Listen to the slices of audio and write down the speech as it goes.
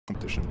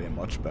competition being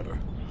much better.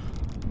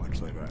 Much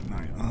later at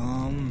night.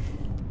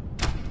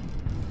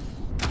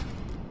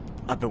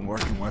 I've been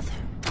working with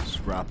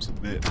scraps a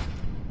bit.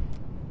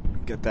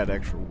 Get that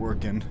extra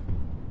work in.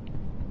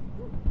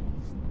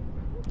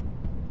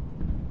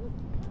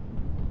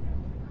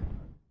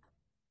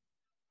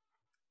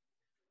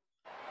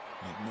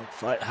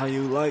 Fight how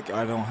you like.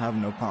 I don't have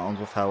no problems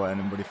with how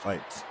anybody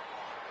fights.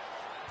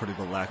 Pretty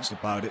relaxed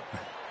about it.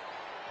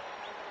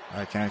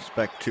 I can't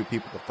expect two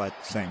people to fight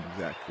the same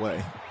exact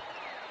way.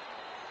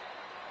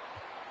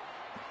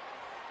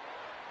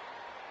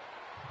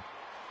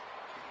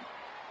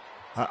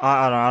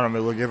 I don't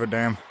really give a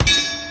damn.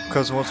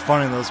 Because what's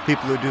funny, those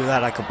people who do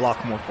that, I could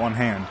block them with one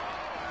hand.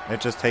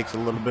 It just takes a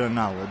little bit of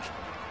knowledge.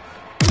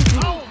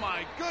 Oh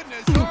my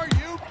goodness, are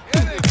you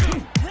kidding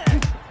me?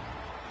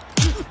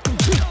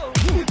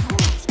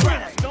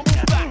 Scratch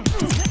stumbles back.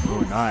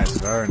 Oh, nice,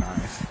 very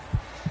nice.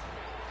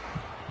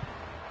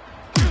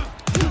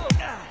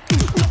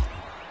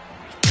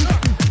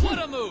 What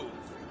a move!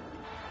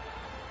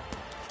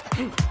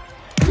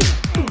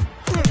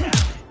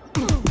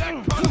 That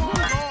come on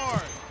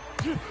hard.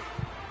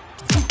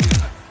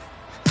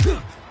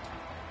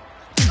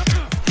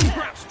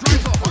 Scraps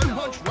drives a hard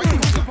punch right to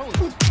his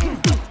opponent.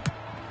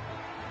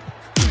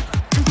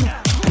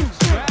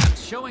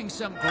 Scraps showing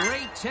some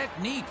great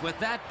technique with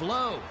that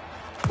blow.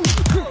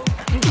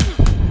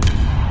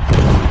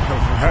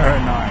 Very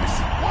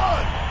nice.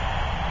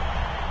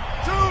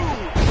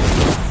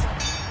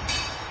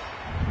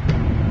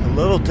 1, 2. A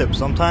little tip,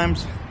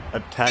 sometimes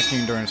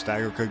attacking during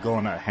stagger could go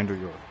on that hinder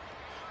your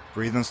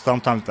breathing.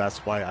 Sometimes that's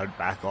why I'd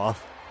back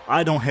off.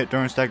 I don't hit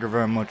during stagger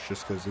very much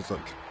just because it's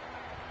like,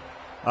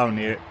 I don't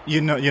need it. You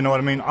know what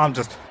I mean? I'm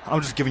just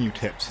giving you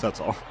tips, that's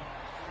all.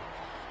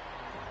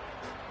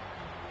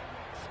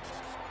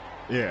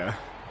 Yeah.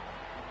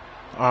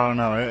 I don't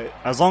know.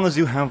 As long as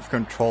you have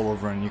control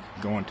over it and you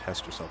can go and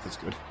test yourself, it's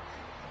good.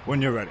 When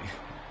you're ready.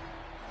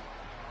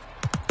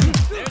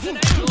 There's an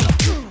angle.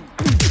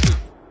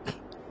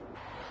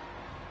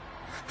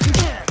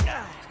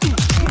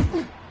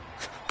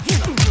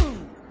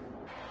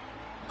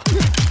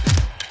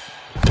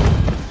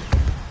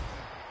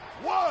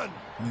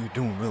 You're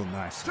doing real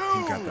nice. You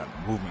got that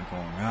movement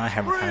going, and I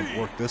haven't had to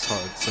work this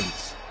hard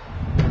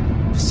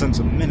since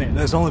a minute.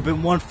 There's only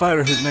been one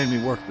fighter who's made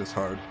me work this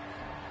hard.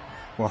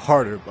 Well,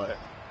 harder, but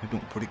you're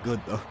doing pretty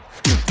good though.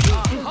 A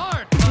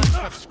hard punch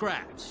from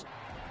Scraps.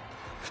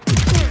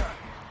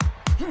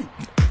 On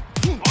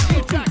the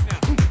attack now.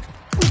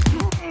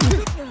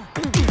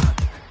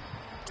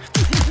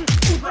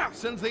 Scraps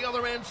sends the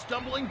other end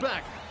stumbling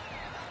back.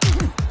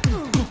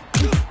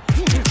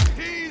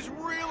 He's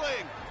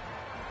reeling.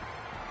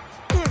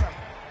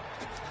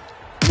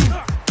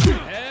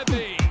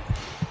 Heavy.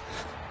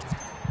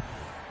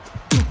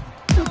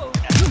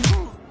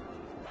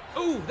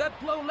 Ooh, that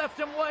blow left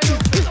him wide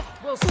open.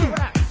 Will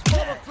Scraps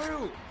follow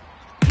through?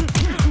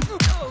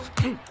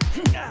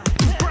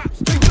 Scraps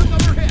takes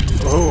another hit.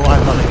 Oh, I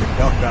thought I could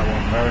duck that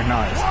one. Very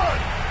nice. 1,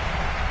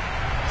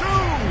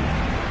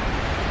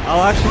 2.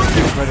 I'll actually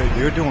give credit.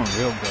 You're doing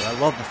real good. I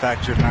love the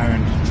fact you're not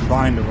even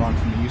trying to run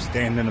from you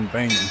standing and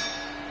banging.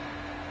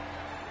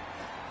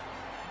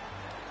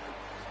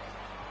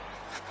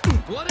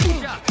 What a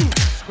shot.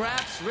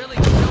 Scraps really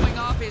showing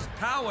off his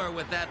power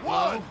with that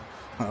blow.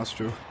 1, That's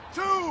true.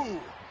 2,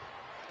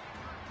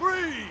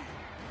 3.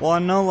 Well, I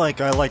know, I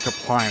like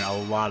applying a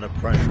lot of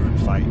pressure in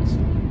fights.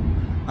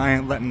 I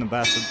ain't letting the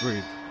bastard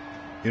breathe.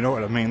 You know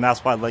what I mean?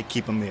 That's why I like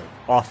keeping the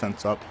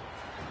offense up.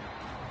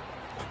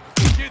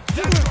 Did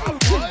that drop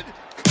blood?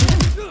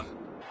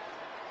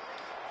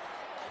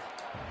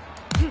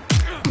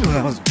 Ooh,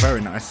 that was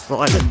very nice.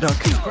 Slide and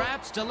duck.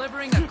 Scraps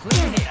delivering a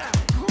clean hit.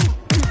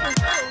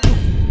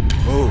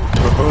 Ooh,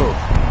 ooh.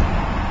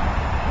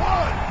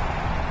 1,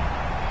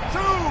 2.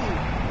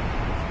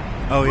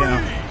 Oh yeah.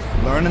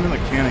 Learning the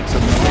mechanics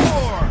of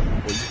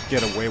what you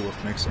get away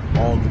with makes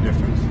all the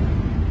difference.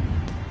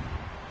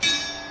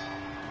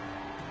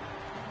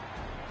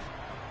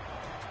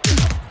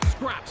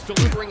 Scraps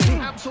delivering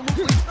an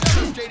absolutely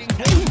devastating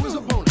blow to his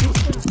opponent.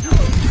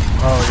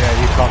 Oh yeah,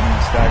 he caught me in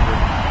the stagger.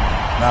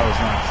 That was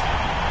nice.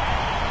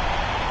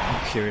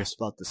 I'm curious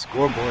about the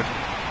scoreboard.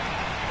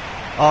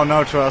 Oh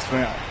no, trust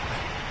me.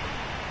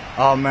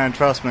 Oh man,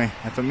 trust me.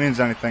 If it means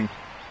anything,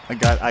 I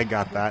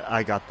got that.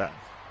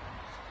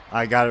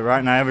 I got it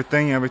right now.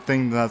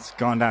 Everything that's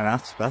gone down.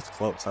 That's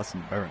close. That's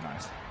very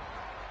nice.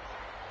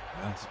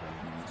 That's very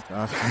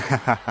nice.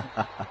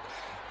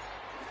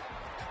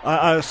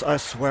 I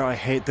swear I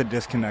hate the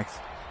disconnects.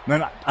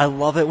 Man, I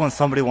love it when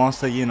somebody wants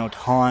to,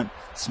 taunt,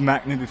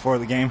 smack me before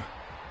the game.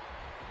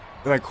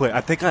 But I quit.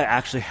 I think I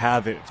actually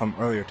have it from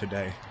earlier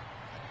today.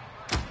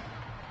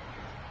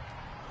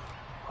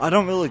 I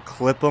don't really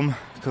clip them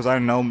because I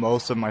know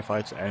most of my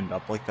fights end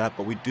up like that,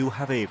 but we do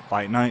have a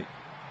fight night.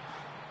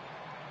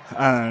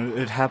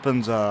 It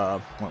happens,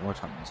 what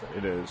time is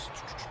it?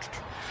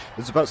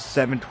 It's about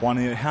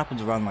 7:20. It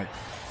happens around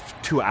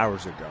 2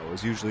 hours ago.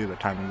 Is usually the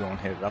time we go and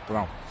hit it up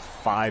around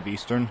 5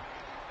 Eastern.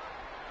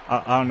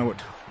 I don't know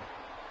what.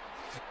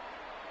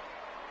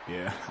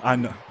 Yeah, I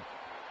know.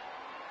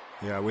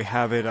 Yeah, we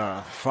have it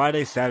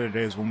Friday,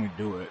 Saturdays when we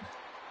do it.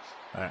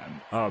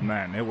 And oh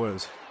man,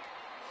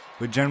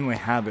 we generally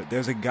have it.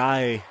 There's a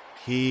guy,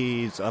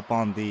 he's up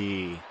on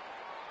the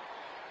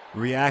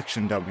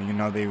reaction dummy, you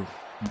know, the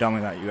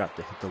dummy that you have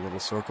to hit the little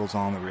circles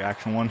on, the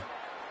reaction one.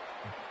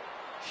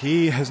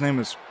 His name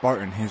is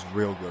Spartan. He's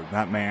real good.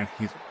 That man,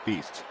 he's a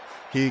beast.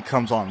 He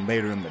comes on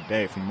later in the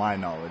day, from my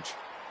knowledge.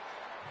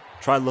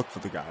 Try to look for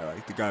the guy.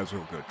 Like, the guy's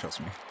real good, trust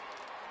me.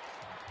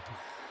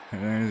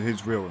 And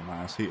he's real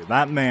nice.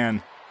 That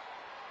man,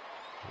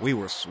 we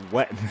were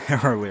sweating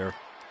earlier.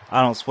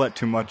 I don't sweat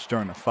too much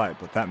during a fight,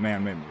 but that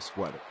man made me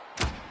sweat it.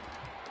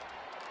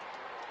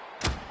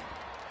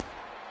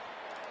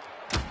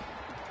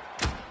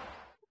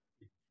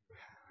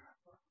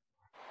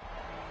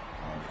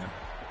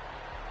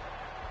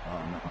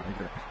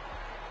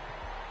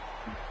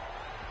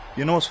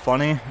 You know what's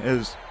funny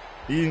is,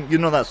 you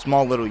know that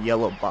small little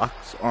yellow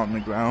box on the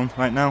ground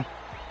right now?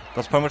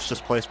 That's pretty much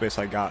just play space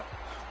I got.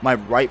 My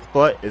right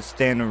foot is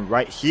standing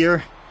right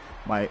here.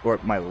 My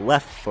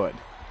left foot.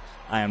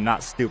 I am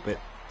not stupid.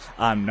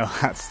 I'm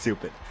not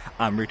stupid.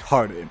 I'm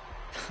retarded.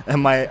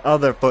 And my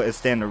other foot is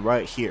standing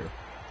right here.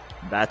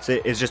 That's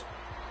it. It's just,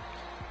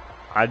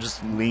 I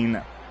just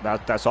lean.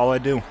 That's all I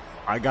do.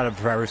 I got a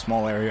very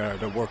small area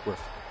to work with.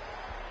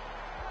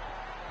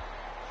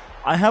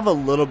 I have a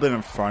little bit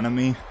in front of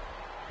me.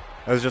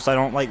 It's just I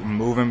don't like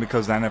moving,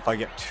 because then if I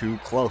get too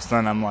close,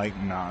 then I'm like,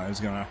 nah, it's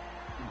gonna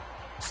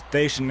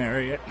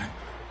stationary it.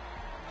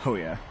 Oh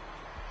yeah.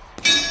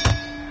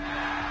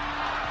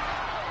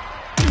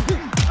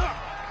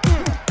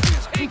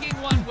 Taking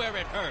one where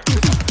it hurts.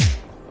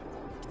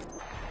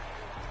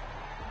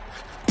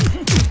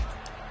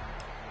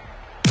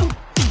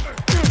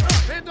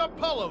 And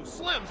Apollo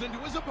slams into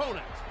his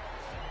opponent.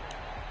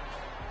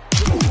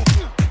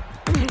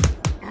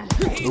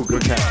 Oh,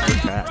 good catch, good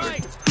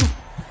catch.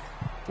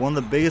 One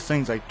of the biggest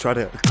things I try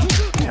to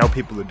tell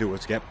people to do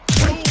is get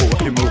full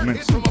of your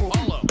movements. From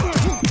Apollo.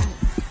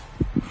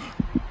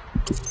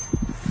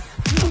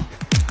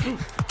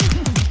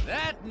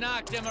 That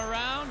knocked him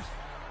around.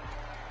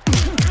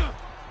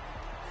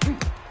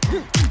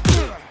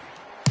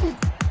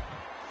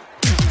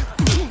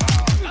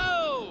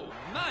 Oh,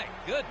 my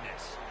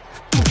goodness.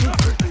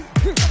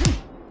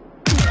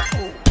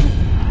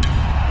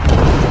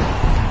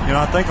 You know,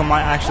 I think I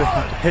might actually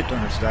have to hit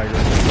during stagger.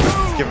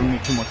 It's giving me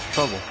too much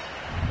trouble.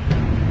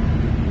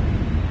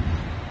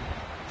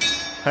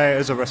 Hey,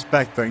 it's a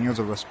respect thing. It's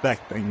a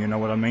respect thing. You know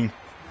what I mean?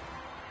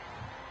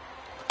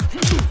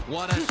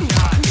 What a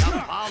shot.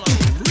 Apollo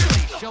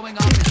really showing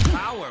off his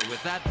power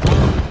with that blow.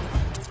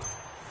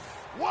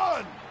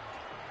 1,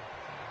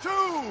 2.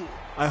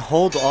 I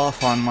hold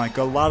off on like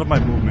a lot of my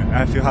movement.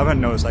 And if you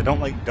haven't noticed, I don't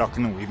like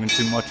ducking and weaving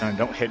too much, and I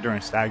don't hit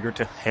during stagger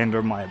to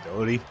hinder my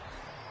ability.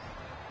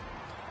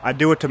 I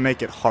do it to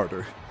make it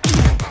harder.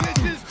 This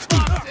is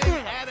boxing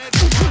at its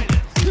finest.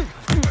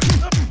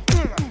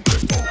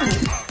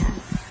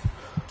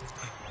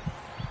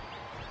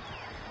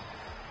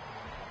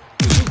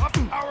 A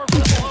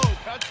powerful blow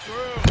cuts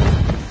through.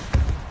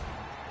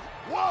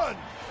 1,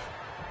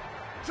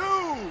 2.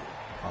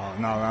 Oh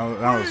no,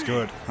 that was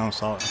good. That was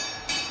solid.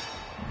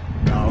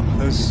 No,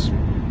 this.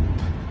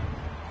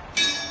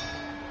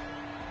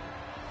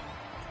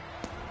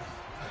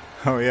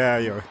 Oh yeah,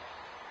 you're.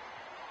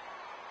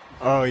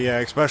 Oh yeah,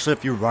 especially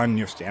if you run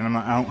your stamina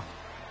out.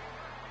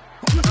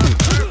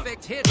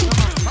 Perfect hit from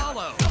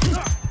Apollo.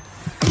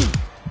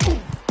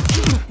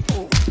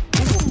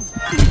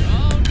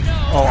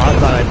 Oh, I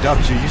thought I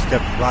ducked you. You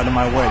stepped right out of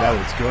my way. That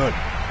was good.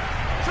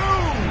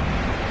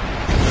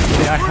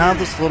 See, I have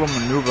this little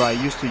maneuver I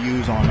used to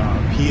use on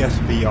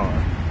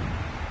PSVR.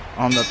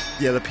 On the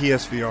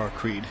PSVR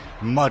Creed.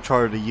 Much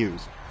harder to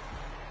use.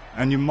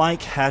 And you might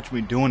catch me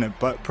doing it,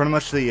 but pretty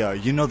much the,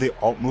 you know the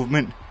alt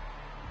movement?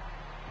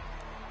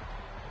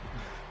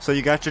 So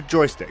you got your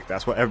joystick.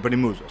 That's what everybody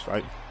moves with,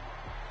 right?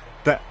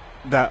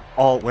 That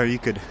alt where you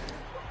could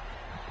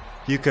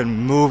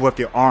move with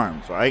your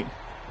arms, right?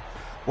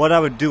 What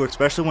I would do,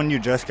 especially when you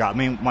just got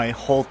me, my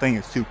whole thing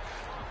is to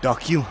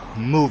duck you,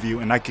 move you,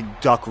 and I could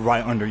duck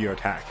right under your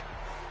attack.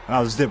 And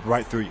I'll zip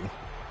right through you.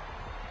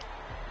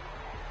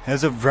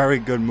 It's a very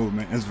good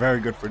movement. It's very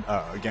good for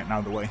getting out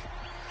of the way.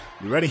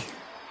 You ready?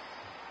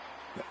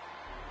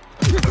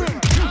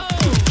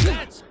 Oh,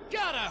 that's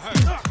gotta hurt.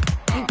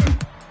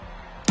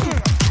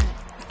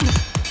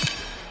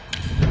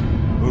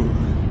 Ooh.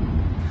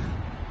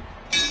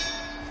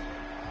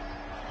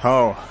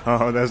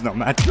 Oh, there's no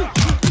match.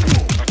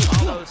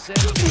 Apollo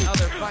sends the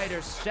other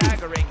fighter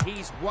staggering.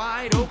 He's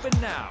wide open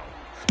now.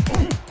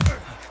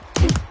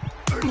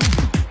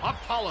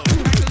 Apollo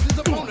tackles his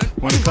opponent.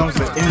 When it comes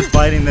to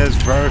infighting, there's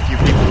very few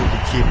people who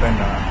can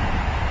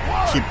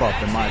keep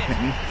up, in my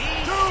opinion.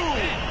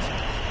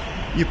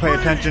 You pay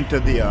attention to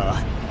the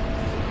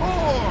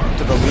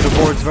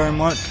leaderboards very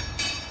much.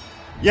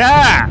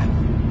 Yeah.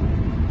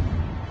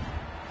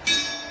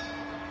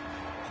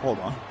 Hold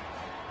on.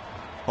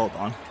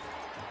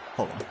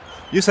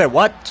 You say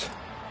what?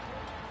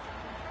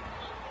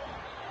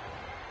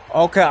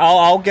 Okay,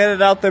 I'll get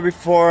it out there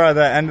before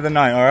the end of the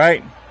night. All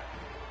right.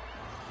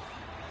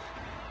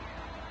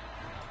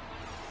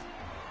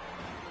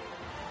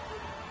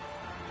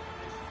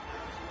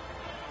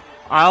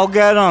 I'll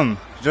get him.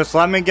 Just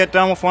let me get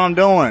done with what I'm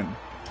doing.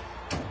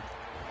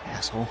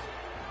 Asshole.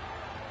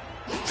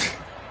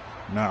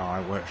 No, I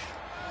wish.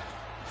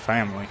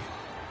 Family.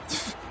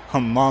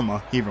 A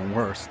mama, even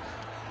worse.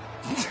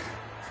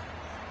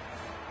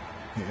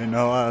 You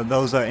know,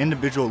 those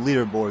individual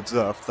leaderboards,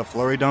 the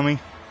flurry dummy.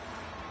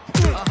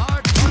 A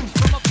hard punch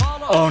from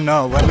Apollo. Oh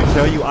no, let me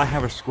tell you, I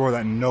have a score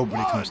that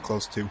nobody comes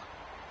close to.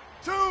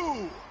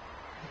 2,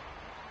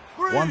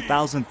 3,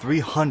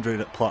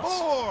 1,300 plus.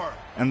 4,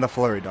 And the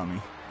flurry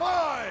dummy.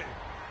 5.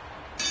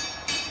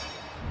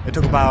 It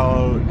took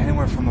about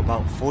anywhere from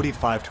about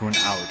 45 to an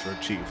hour to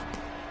achieve.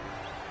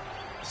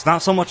 It's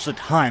not so much the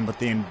time, but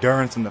the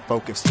endurance and the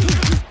focus.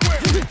 Square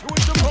into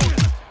his opponent.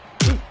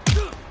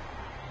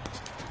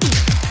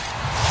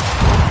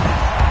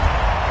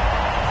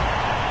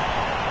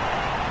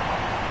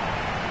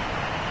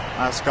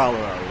 I scholar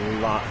a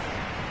lot.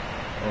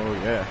 Oh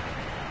yeah.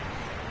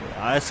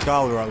 I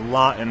scholar a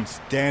lot in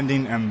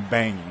standing and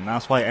banging.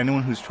 That's why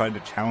anyone who's tried to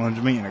challenge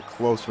me in a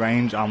close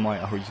range, I'm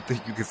like, oh, you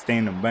think you can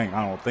stand and bang?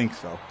 I don't think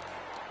so.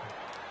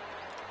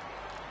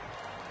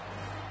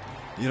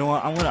 You know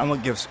what? I'm gonna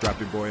give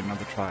Scrappy Boy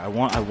another try. I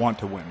want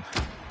to win.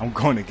 I'm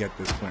going to get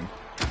this win.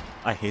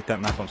 I hate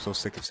that map. I'm so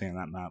sick of seeing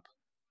that map.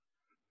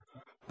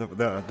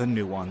 The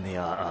new one,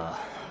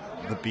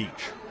 the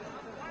beach.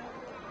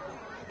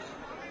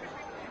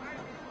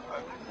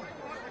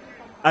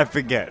 I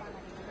forget.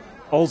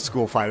 Old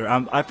school fighter.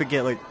 I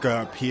forget, like,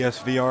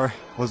 PSVR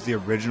was the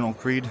original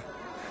Creed,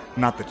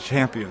 not the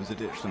Champions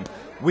Edition.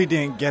 We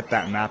didn't get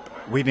that map.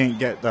 We didn't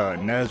get the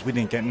Nez. We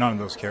didn't get none of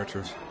those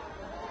characters.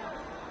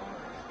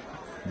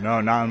 No,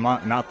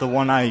 not the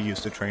one I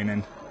used to train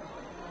in.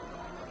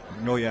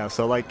 Oh yeah,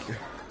 so like,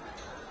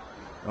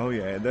 oh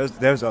yeah,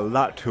 there's a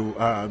lot to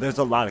there's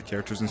a lot of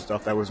characters and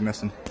stuff that was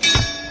missing.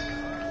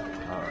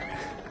 All right,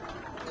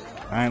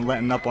 I ain't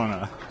letting up on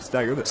a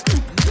stagger this.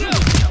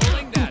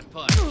 Holding that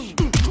punch.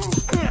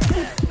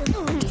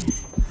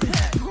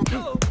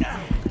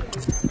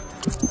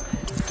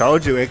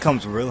 Told you, it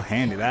comes real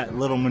handy. That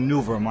little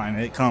maneuver of mine,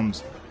 it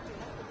comes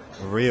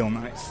real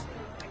nice.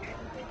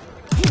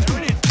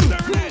 There it is.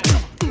 There it is.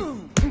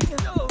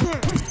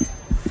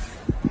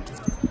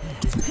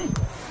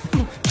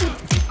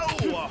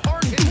 Oh, a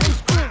hard hit from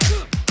Scrap.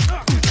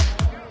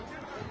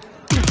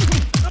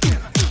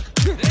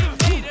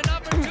 They need an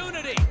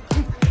opportunity.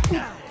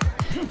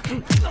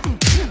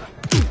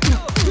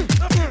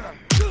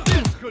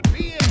 This could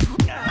be it.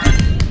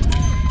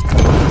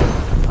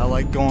 I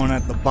like going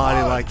at the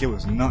body like it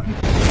was nothing.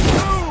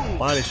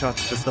 Body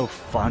shots are just so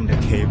fun to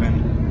cave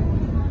in.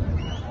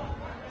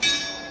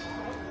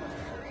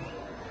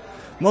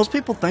 Most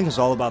people think it's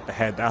all about the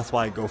head, that's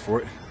why I go for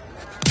it.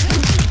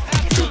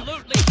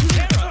 Absolutely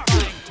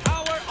terrifying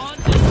power on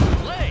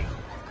display.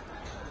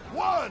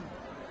 1,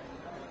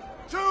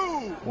 2.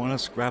 One of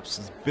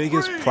Scraps'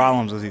 biggest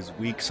problems is he's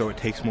weak, so it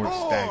takes more to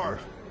stagger.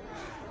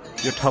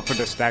 You're tougher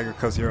to stagger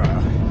because you're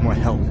more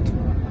health.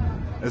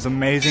 It's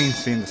amazing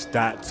seeing the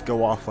stats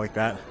go off like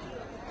that.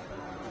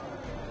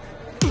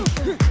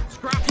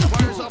 Scraps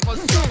fires off a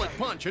solid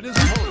punch at his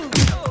opponent.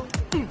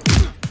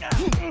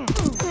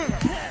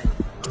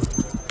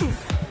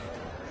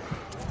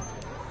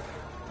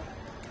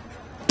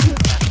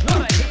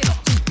 What a hit.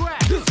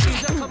 Scraps.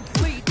 He's a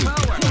complete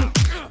power.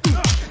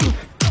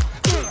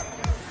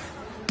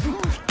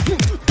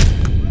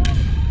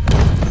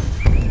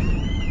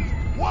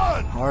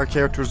 One. Our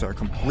characters are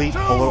complete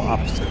polar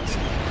opposites.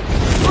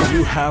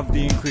 You have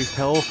the increased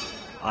health,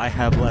 I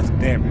have less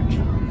damage.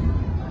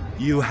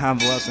 You have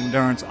less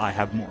endurance, I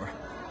have more.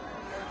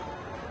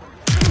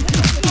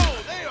 Oh,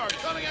 they are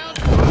coming out.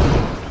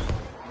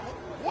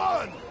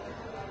 1,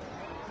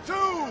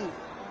 2,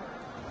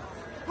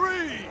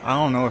 3. I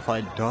don't know if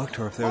I ducked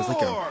or if there was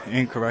like an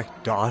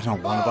incorrect dodge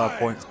on one of our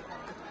points.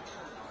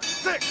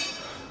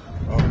 6.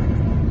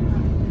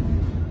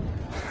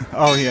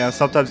 Oh yeah,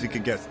 sometimes you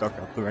could get stuck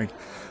up the ring.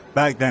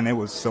 Back then it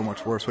was so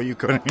much worse where you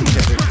couldn't even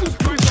get it.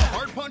 Fires a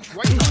hard punch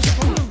right to his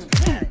opponent.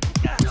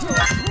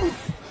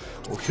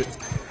 Oh shit,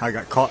 I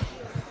got caught.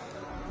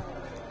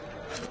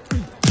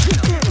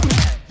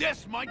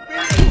 This might be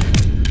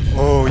it.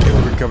 Oh, you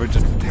recovered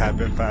just a tad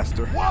bit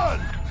faster. 1,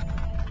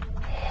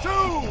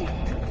 2,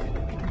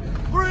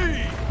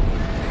 3.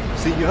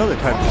 See, you're the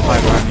type of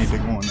fighter I need to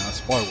go and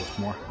spar with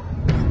more.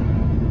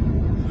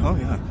 Oh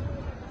yeah.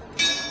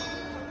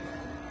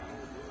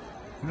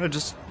 You know,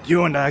 just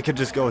you and I could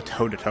just go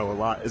toe to toe a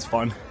lot. It's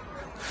fun.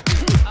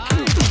 I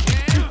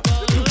can't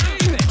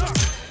believe it.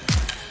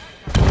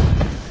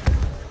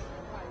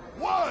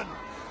 1,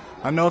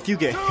 I know if you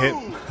get hit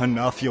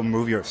enough, you'll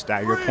move your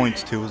stagger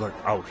points too. It's like,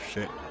 oh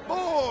shit.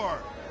 4,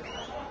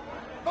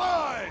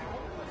 5.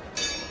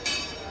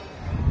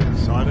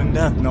 Sudden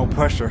death, no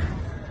pressure.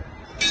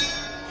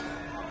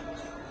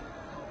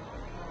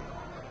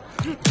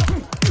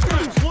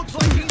 Scraps looks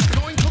like he's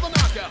going for the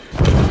knockout.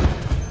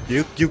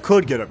 You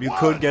could get up. You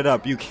could get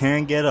up. You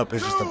can get up.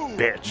 It's just a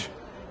bitch.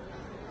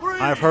 3,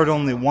 I've heard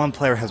only one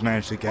player has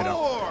managed to get up.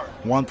 4,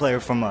 One player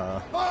from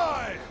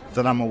 5,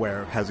 that I'm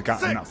aware of has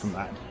gotten up from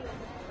that.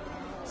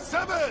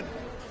 7,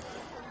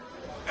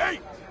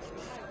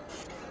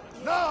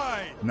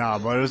 9. Nah,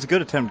 but it was a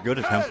good attempt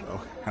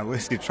though. At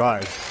least he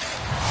tried.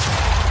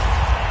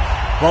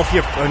 Both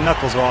your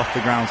knuckles are off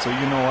the ground, so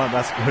you know what?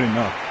 That's good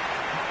enough.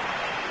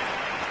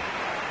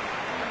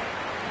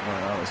 Well,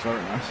 that was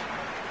very nice.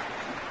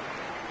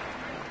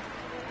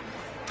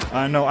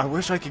 I know, I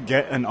wish I could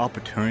get an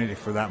opportunity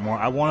for that more.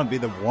 I want to be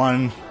the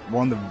one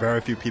of the very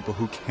few people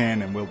who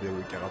can and will be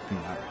able to get up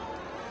in that.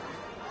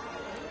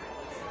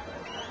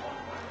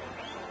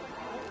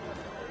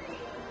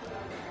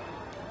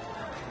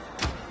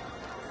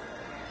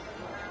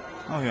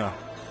 Oh yeah,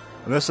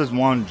 this is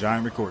one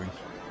giant recording.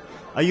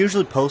 I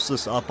usually post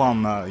this up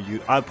on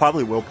I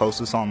probably will post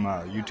this on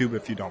YouTube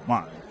if you don't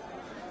mind.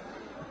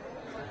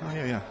 Oh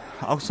yeah,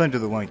 I'll send you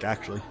the link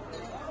actually.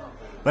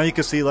 Then you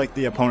can see like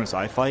the opponents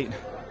I fight.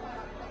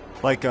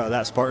 Like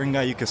that Spartan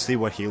guy, you can see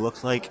what he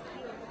looks like,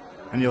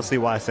 and you'll see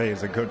why I say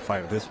he's a good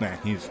fighter. This man,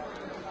 he's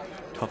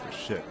tough as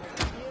shit.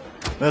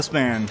 This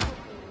man,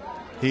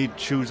 he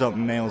chews up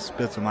nails,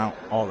 spits them out,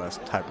 all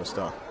that type of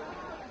stuff.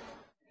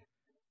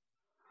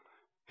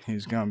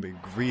 He's gonna be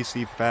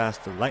greasy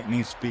fast, the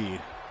lightning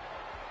speed.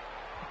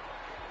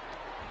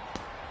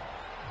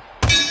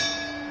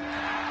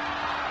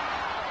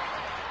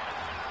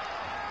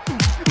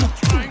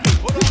 Trying to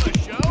put on a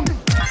show?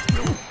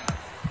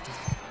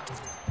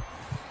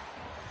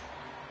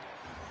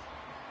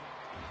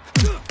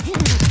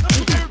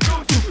 There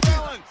goes the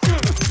balance.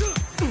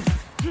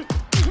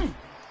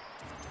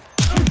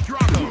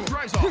 Drago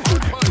drives a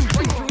hard punch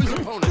right through his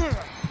opponent.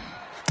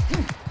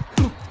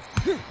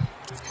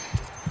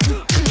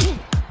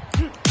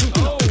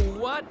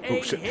 What a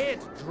hit!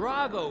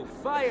 Drago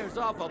fires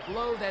off a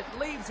blow that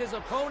leaves his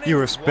opponent. You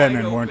were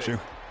spinning, wide weren't open.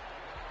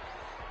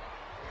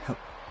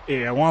 you?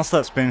 Yeah, once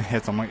that spin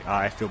hits, I'm like,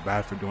 I feel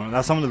bad for doing it.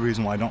 That's some of the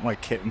reason why I don't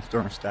like hitting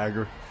during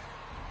stagger.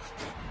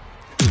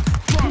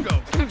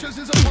 Drago punches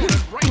his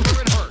opponent right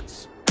where it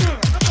hurts.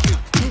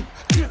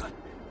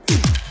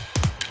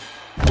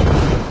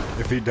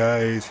 If he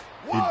dies,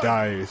 he One.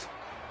 dies.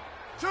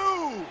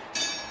 2.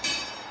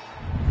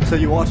 So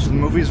you watch the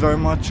movies very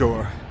much,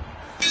 or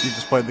you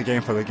just play the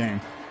game for the game?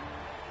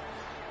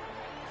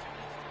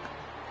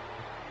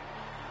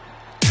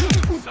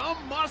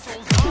 Some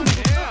muscles on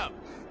him.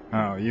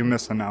 Oh, you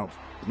missing out.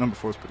 Number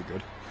 4 is pretty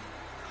good.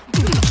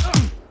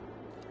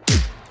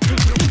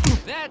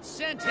 That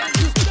sent him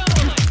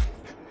stumbling.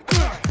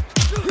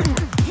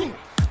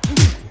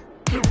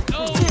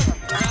 Oh,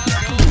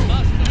 Drago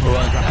busted.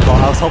 Well,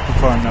 I was hoping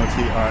for a no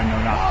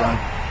knockdown.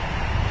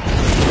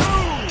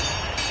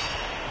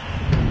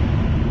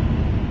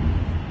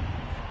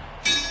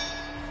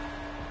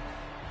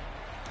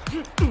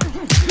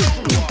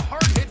 A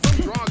hard hit from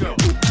Drago.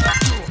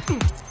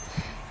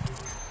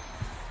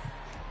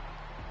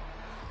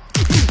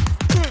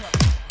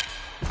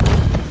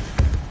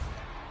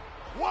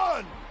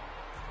 1,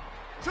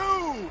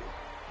 2,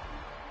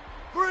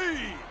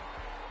 3,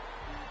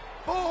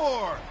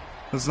 4,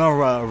 There's no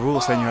rule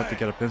saying you have to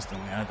get up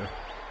instantly either.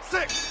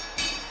 6.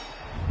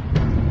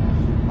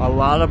 A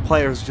lot of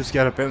players just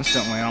get up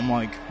instantly. I'm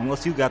like,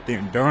 unless you got the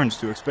endurance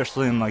to,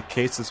 especially in like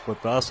cases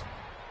with us.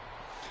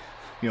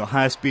 You know,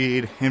 high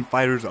speed, in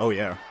fighters, oh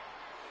yeah.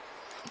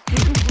 He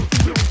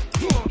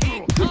caught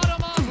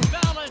him off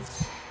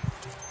balance.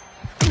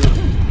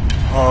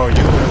 Oh,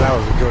 that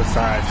was a good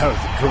side. That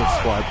was a good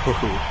swipe.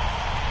 Ooh.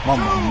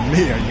 Mamma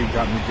mia, you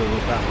got me good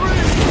with that one.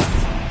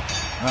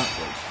 That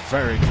was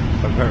very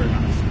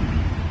nice.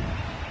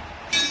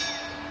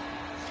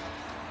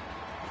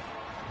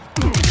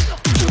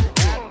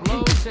 That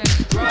blow sends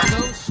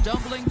Drago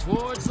stumbling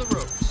towards the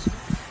ropes.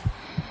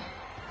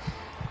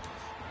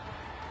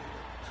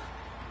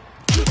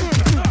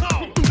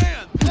 Oh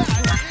man, that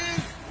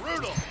is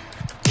brutal.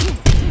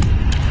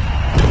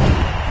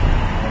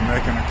 We're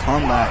making a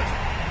comeback.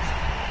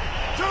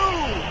 2,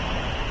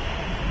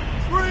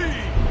 3,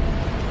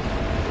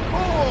 4.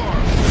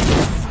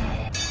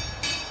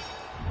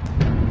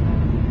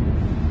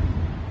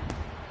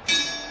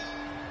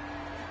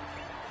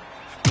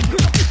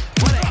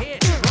 What a hit!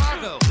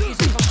 Drago, he's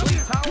a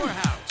complete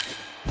powerhouse.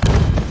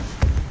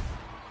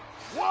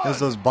 There's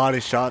those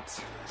body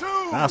shots.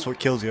 2, That's what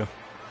kills you.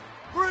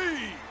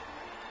 3,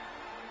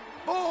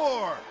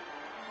 4,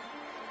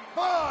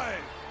 5.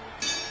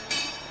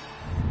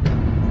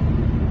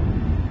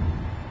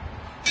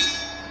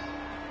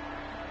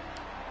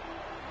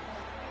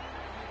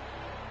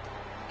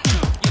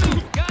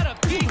 You gotta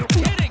be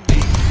kidding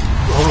me!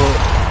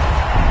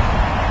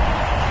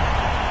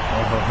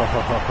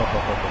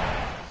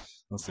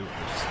 Let's see what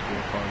this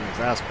real card is.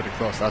 That's pretty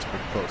close. That's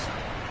pretty close.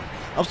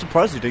 I'm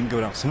surprised he didn't go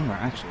down sooner,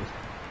 actually.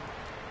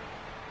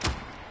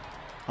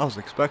 I was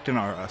expecting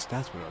our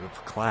stats would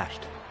have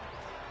clashed.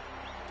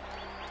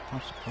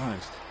 I'm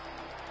surprised.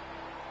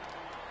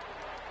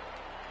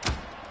 But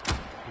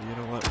you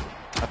know what?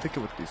 I think it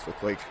would these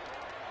look like.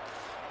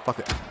 Fuck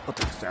it. I'll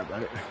take a stab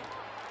at it.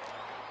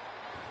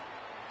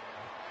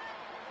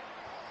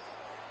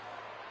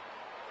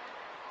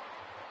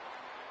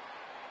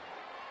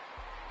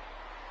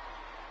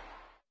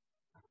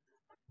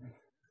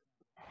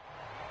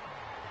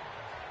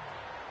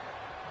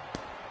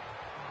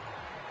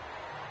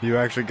 You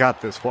actually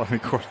got this one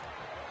record.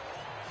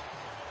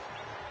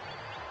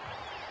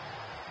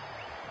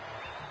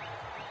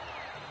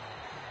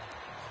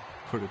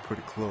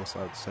 Pretty close,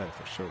 I'd say,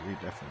 for sure. We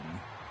definitely.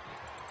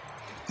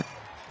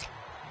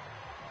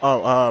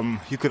 Oh,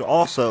 you could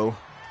also,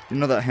 you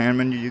know that hand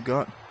menu you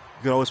got?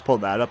 You could always pull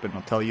that up and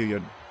it'll tell you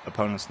your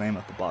opponent's name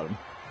at the bottom.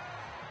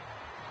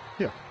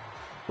 Yeah.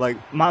 Like,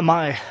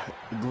 my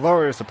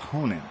glorious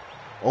opponent,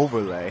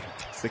 Overlay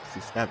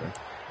 67.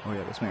 Oh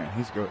yeah, this man,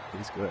 he's good.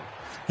 He's good.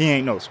 He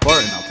ain't no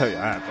Spartan, I'll tell you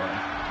that, bro.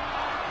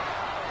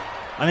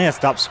 I need to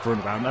stop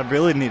screwing around. I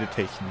really need to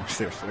take him more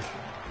seriously.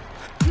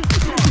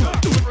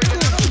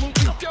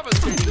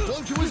 Devastating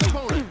blow to his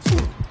opponent.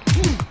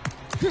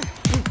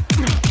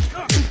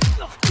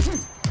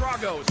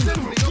 Drago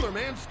sends the other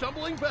man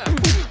stumbling back.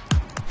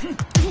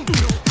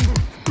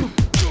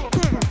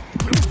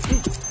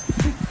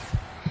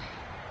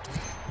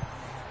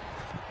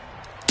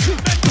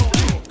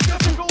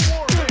 Typical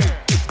warfare.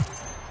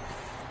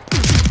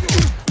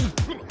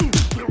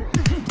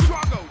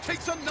 Drago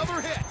takes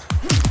another hit.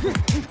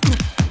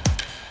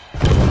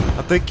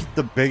 I think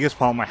the biggest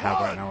problem I have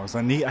right now is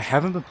I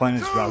haven't been playing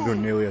this Drago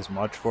nearly as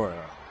much for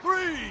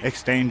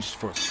exchange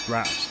for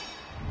scraps.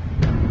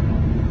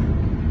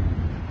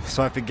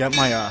 So I have to get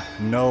my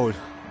no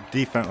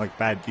defense, like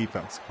bad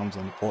defense, comes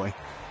into play.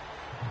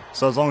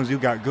 So as long as you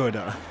got good,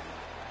 A hard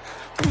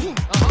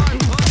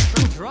punch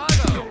from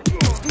Drago.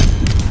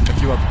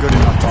 if you have good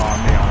enough on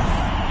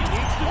He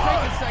needs to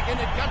take a second.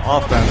 It got the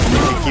offense, and you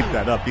can keep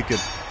that up. You could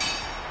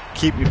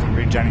keep me from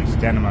regenerating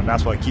stamina.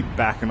 That's why I keep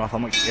backing off.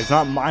 I'm like, it's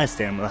not my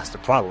stamina, that's the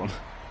problem.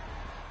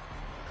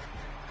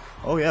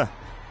 Oh yeah.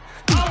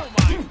 Oh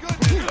my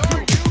goodness,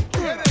 are you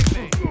kidding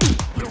me?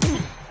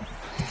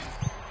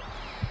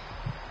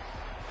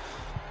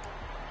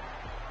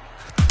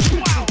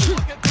 Wow,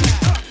 look at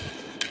that.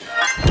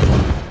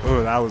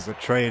 Oh, that was a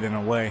trade in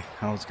a way.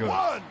 That was good.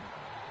 1,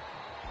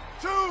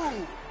 2,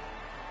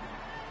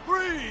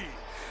 3.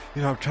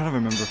 You know, I'm trying to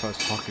remember if I was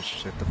talking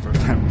shit the first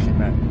time we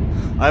met.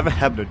 I have a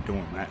habit of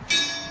doing that.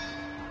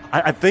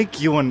 I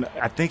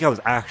think I was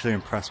actually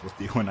impressed with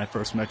you when I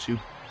first met you.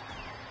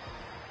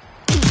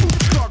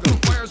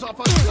 Drago fires off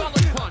a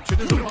solid punch at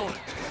his opponent.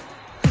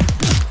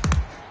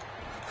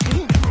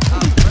 A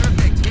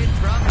perfect hit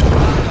from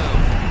Drago.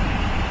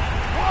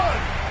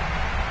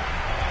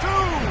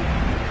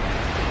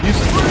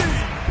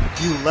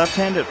 1, 2, 3. You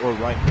left-handed or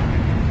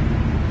right-handed?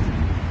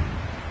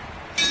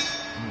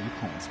 Oh, you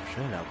pulling some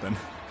shit out then.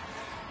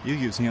 You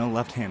using your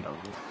left hand a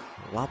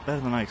lot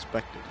better than I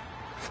expected.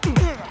 I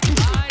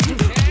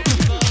can't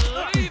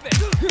believe it.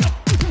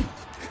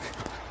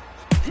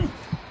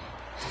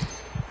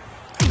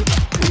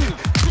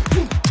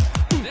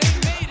 They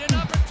made an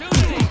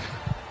opportunity.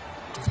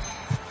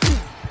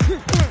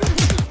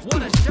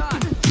 What a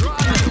shot.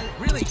 Drago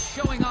really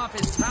showing off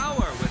his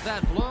power with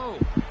that blow.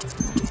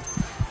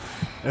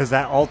 Is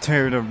that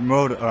alternative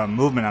mode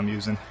movement I'm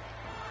using?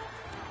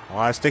 Well,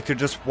 I stick to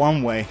just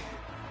one way.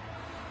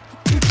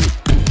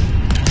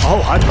 Oh,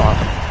 I thought.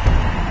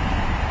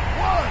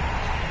 1,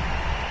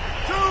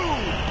 2,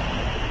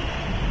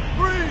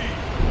 3,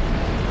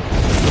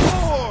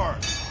 4.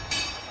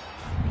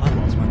 I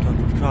lost my touch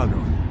with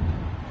Drago.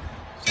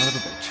 Son of a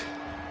bitch.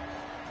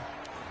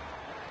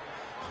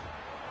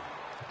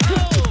 Oh,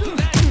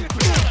 that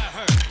gotta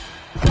hurt.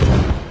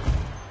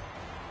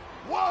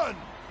 1,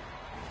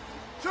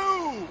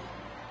 2,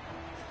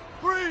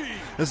 3.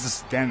 This is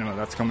stamina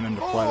that's coming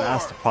into play.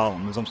 That's the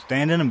problem. Is I'm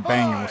standing and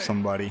banging with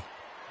somebody.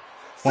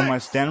 Well, my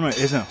stamina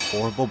isn't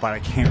horrible, but I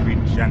can't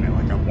regen it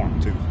like I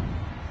want to.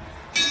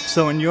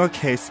 So in your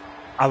case,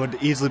 I would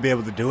easily be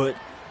able to do it.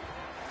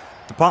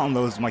 The problem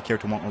though is my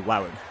character won't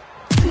allow it.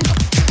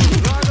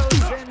 Drago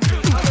sends the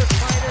other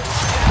fighter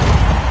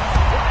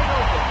wide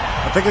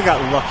open. I think I got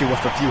lucky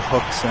with a few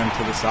hooks in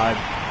to the side.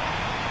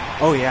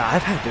 Oh yeah,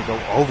 I've had to go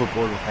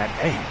overboard with that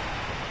game.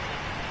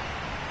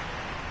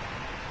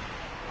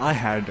 I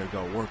had to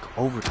go work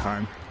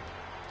overtime.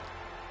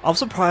 I'm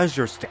surprised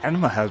your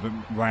stamina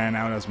hasn't ran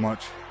out as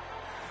much.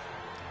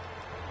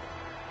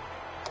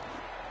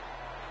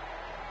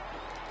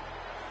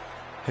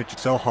 Hit you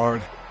so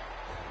hard.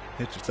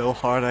 Hit you so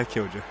hard I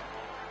killed you.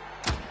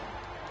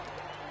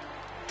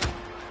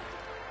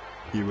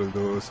 You will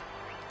lose.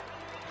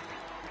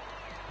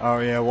 Oh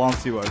yeah, well, I'll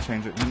see what I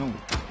change it. You know.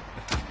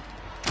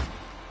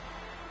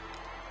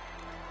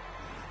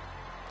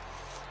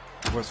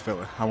 Where's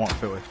Philly? I want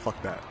Philly. Fuck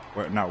that.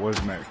 Where, no,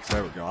 where's Medics?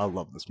 There we go. I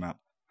love this map.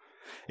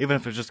 Even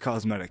if it's just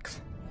cosmetics.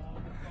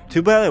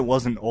 Too bad it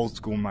wasn't old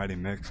school Mighty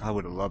Mix. I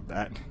would have loved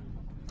that.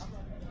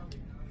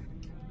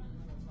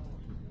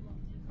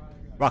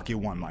 Rocky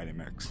 1 Mighty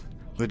Mix.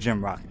 The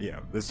Gym Rocky. Yeah,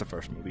 this is the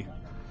first movie.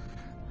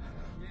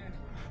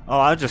 Oh,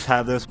 I just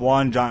have this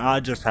one giant. I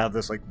just have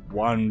this like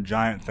one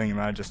giant thing, and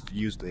I just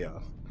use the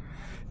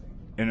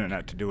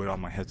internet to do it on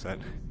my headset.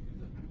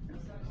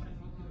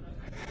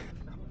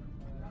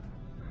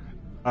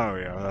 Oh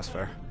yeah, that's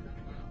fair.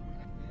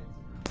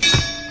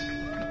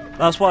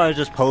 That's why I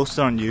just post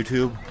on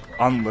YouTube,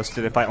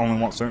 unlisted, if I only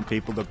want certain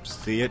people to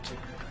see it,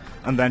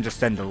 and then just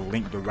send the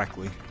link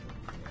directly.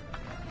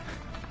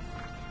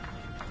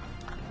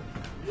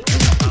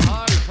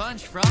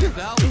 punch from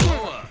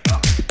Balboa.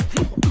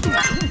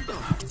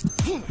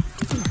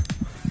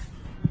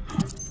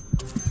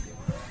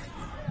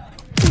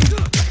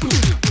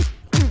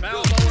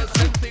 Balboa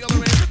sent the other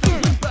man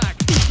back.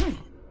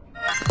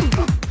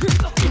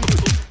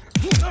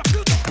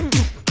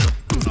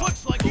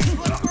 Looks like he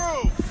slipped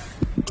through.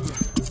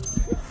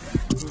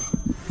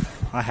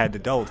 I had to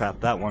double tap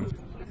that one.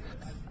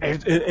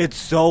 It's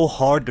so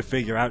hard to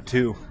figure out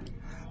too.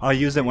 I'll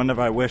use it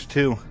whenever I wish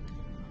too.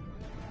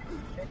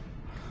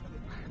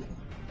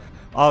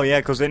 Oh yeah,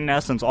 because in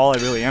essence all I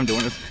really am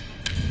doing is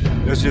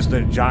it's just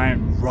a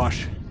giant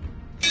rush.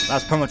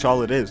 That's pretty much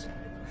all it is.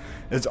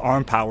 It's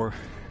arm power.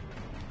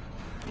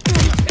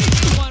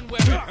 Take one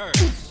where it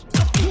hurts.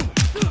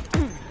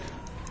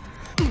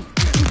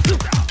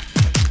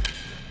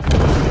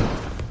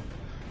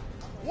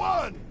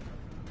 One,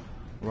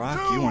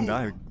 Rock, you and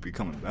I are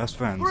becoming best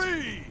friends.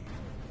 3,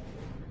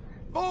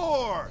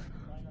 4,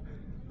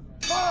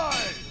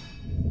 5.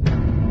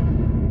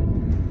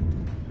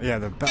 Yeah,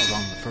 the bell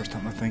rung the first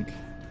time, I think.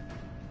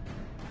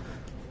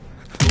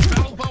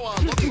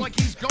 Balboa looks like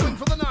he's going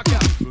for the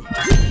knockout.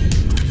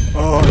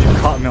 Oh, you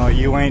caught me like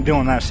you ain't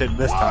doing that shit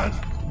this time.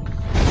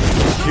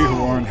 You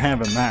weren't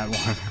having that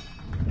one.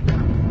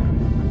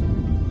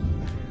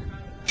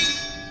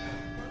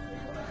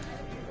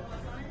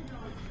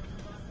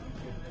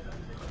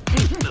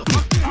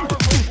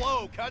 Powerful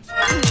blow cuts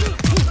through.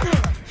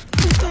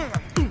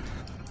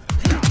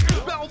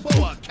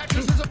 Balboa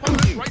catches his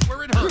opponent right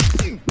where it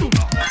hurts.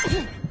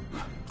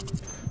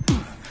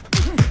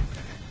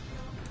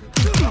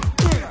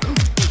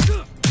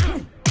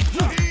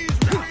 He's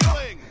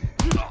reeling.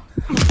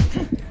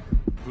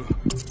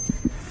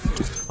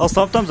 Oh,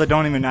 sometimes I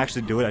don't even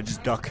actually do it, I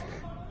just duck.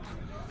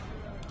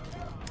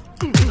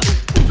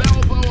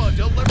 Balboa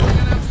delivering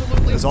an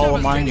absolutely It's all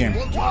a mind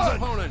devastating game. blow to his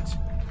opponent.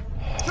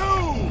 2.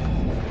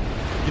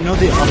 You know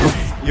the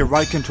upper, your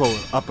right controller,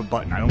 upper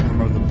button, I don't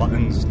remember the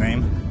button's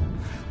name.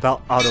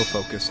 About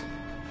autofocus.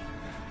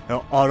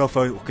 It'll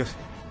autofocus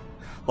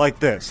like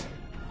this.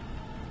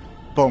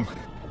 Boom.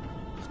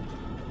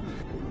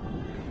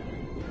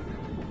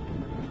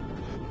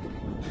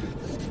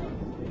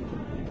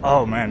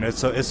 Oh man, it's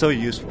so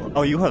useful.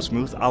 Oh, you have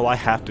smooth? Oh, I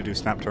have to do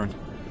snap turn.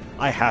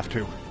 I have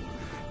to.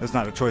 It's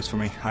not a choice for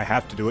me. I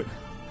have to do it.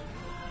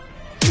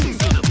 Real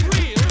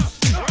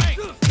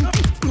strength.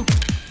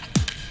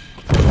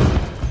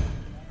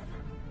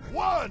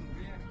 1,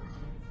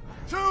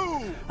 2.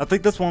 I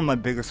think that's one of my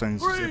biggest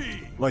things.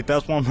 3, Like,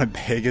 that's one of my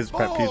biggest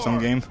pet peeves on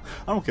 4, game.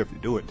 I don't care if you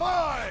do it.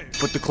 5.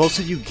 But the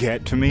closer you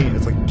get to me,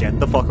 it's like, get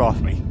the fuck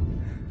off me.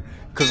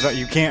 Because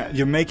you can't,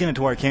 you're making it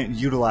to where I can't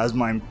utilize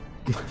my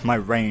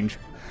range.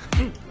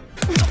 A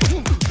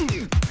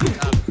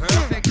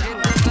perfect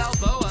hit for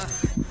Balboa.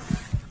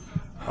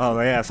 Oh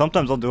yeah,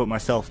 sometimes I'll do it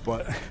myself,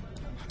 but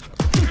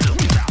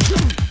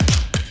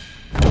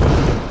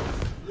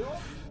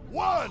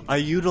 1, I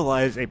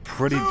utilize a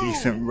pretty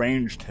decent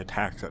ranged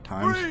attacks at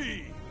times.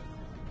 3,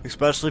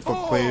 Especially for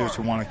 4, players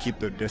who want to keep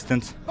their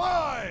distance.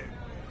 5.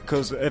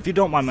 Because if you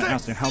don't mind my 6.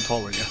 asking, how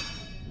tall are you?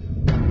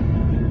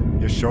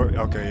 You're short?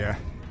 Okay, yeah.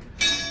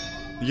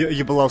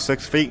 You below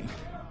 6 feet?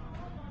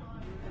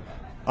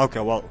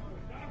 Okay, well,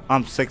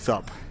 I'm 6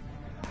 up.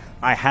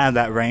 I have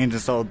that range,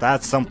 and so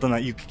that's something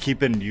that you can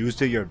keep and use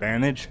to your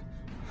advantage,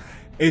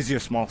 is your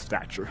small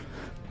stature.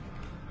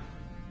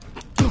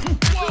 Whoa,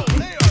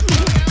 they are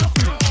coming out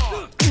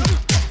strong.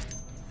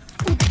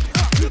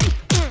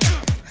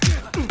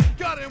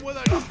 Got him with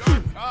a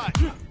sharp cut.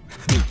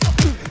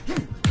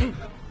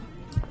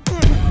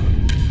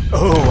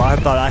 Oh, I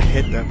thought I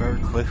hit that very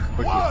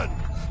quickly. 1,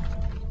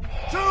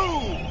 2,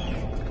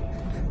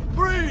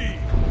 3,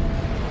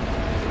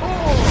 4.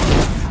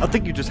 I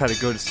think you just had to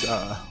go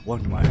to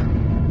one to my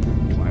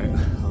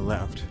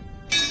left.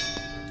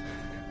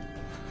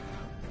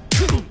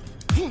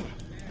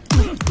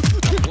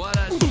 What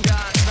a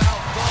shot,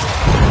 Balboa.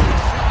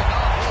 Showing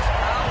off his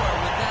power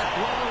with that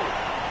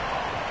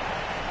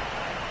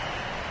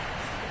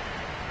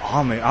blow.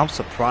 Oh man, I'm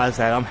surprised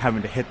that I'm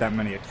having to hit that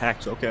many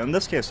attacks. Okay, in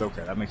this case,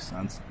 okay, that makes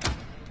sense.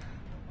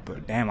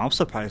 But damn, I'm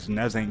surprised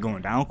Nez ain't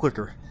going down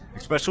quicker.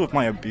 Especially with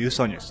my abuse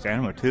on your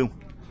stamina too.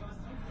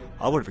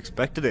 I would have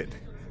expected it.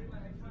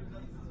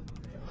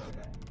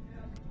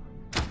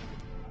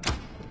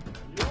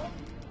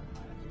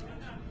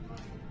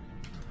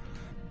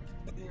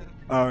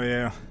 Oh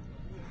yeah.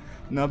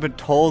 Now I've been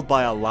told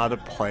by a lot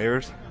of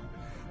players,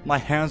 my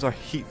hands are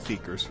heat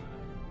seekers.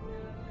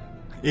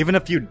 Even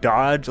if you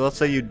dodge, let's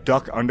say you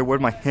duck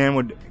underward, my hand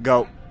would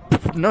go,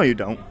 no you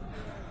don't.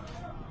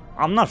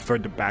 I'm not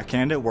afraid to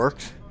backhand, it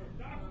works.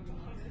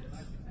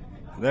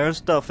 There's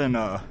stuff in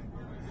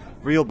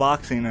real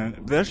boxing,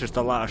 and there's just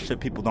a lot of shit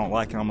people don't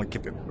like, and I'm like,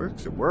 if it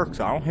works, it works.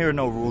 I don't hear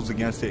no rules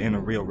against it in a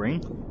real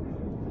ring.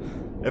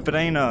 If it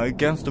ain't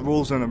against the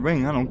rules in the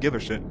ring, I don't give a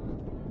shit.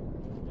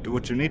 Do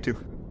what you need to.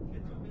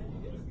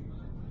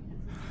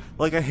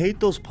 Like, I hate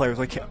those players.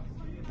 Like,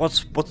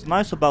 what's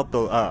nice about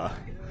the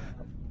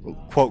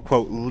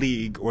quote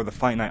league or the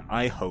fight night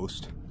I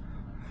host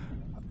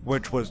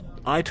which was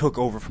I took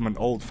over from an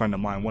old friend of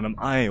mine, one of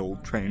my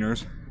old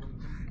trainers.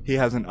 He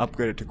hasn't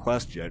upgraded to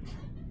Quest yet.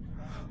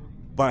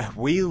 But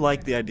we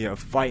like the idea of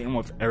fighting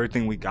with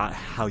everything we got,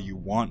 how you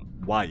want,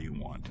 why you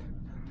want.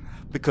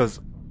 Because,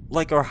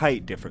 like our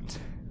height difference,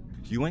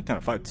 you ain't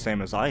gonna fight the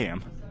same as I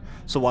am.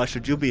 So why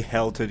should you be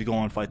held to go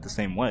and fight the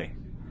same way?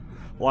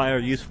 Why are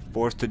you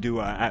forced to do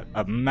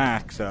a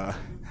max,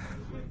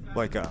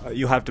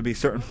 you have to be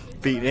certain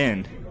feet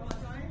in?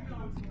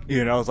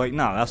 You know, it's like,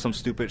 no, that's some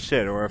stupid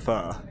shit. Or if,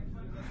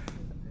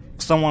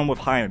 someone with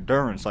high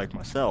endurance like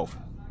myself,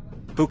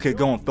 who could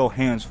go and throw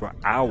hands for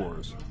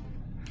hours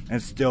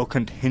and still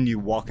continue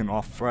walking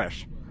off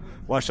fresh,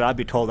 why should I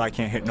be told I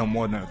can't hit no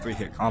more than a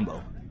 3-hit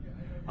combo?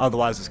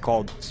 Otherwise it's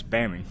called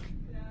spamming.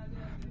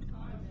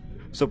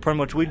 So pretty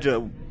much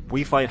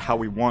we fight how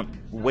we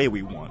want, the way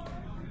we want.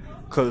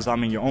 Because, I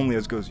mean, you're only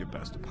as good as your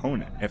best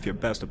opponent. If your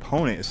best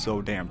opponent is so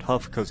damn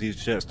tough because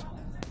he's just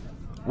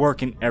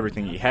working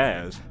everything he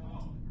has,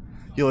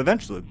 you'll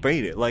eventually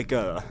beat it. Like,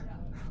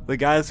 the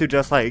guys who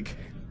just, like,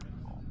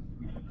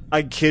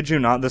 I kid you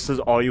not, this is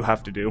all you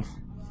have to do.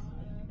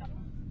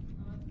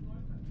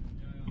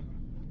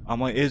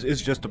 I'm like,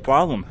 it's just a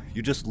problem.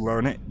 You just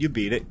learn it, you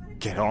beat it,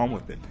 get on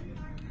with it.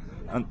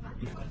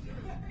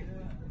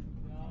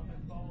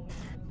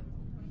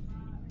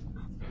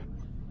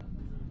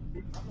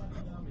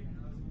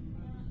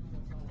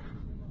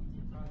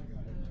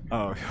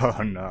 Oh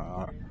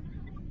no.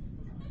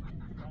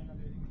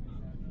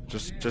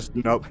 Just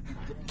nope.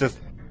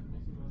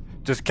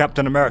 Just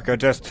Captain America,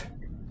 just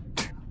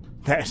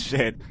that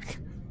shit.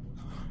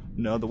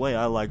 No, the way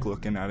I like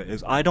looking at it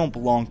is I don't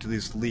belong to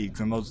these leagues,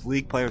 and those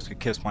league players could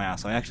kiss my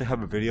ass. I actually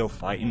have a video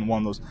fighting one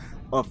of those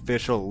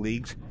official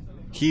leagues.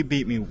 He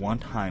beat me 1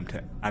 time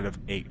out of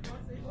 8.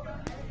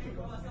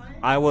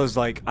 I was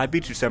like, I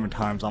beat you 7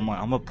 times. I'm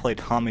like, I'm gonna play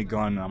Tommy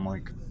Gun, and I'm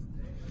like,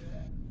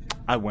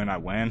 I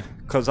win.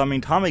 Because, I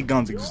mean, Tommy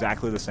Gun's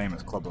exactly the same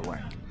as Clubber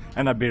Lang.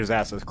 And I beat his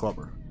ass as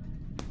Clubber.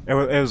 It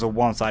was a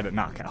one-sided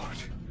knockout.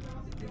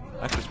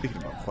 Actually, speaking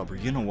about Clubber,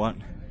 you know what?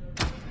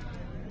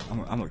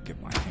 I'm gonna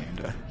get my hand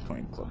at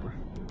playing Clubber.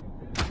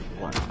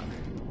 Why not?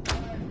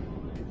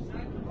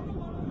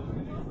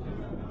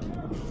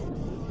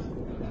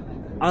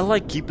 I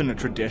like keeping it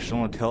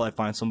traditional until I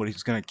find somebody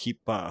who's gonna keep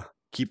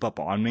up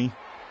on me.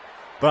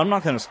 But I'm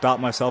not gonna stop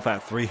myself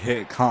at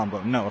 3-hit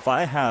combo. No, if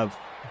I have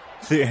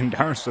the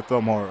endurance to throw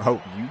more,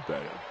 oh, you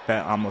better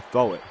bet I'm gonna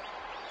throw it.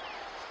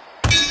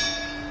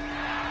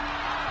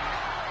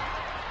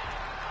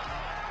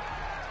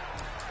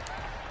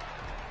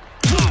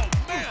 Oh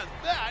man,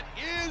 that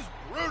is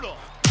brutal.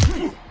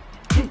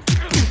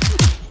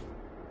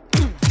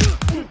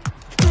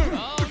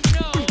 Oh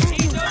no,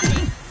 he's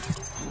open.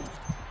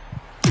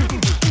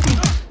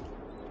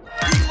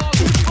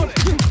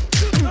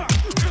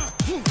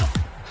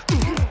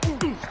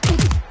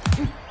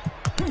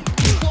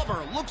 Clubber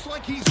looks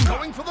like he's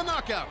going for the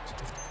knockout.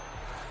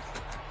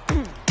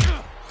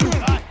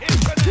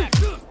 Hit connect.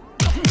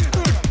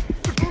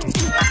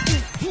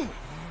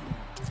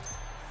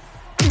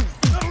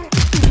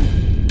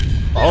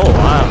 Oh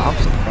wow, I'm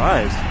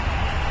surprised.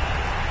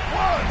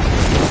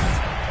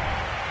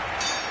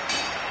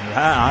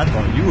 Yeah, I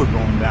thought you were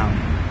going down.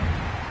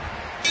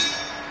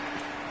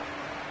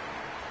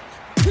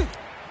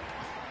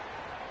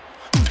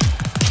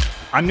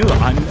 I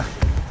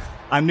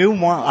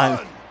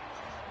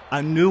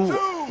knew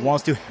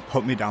wants to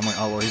put me down. Like,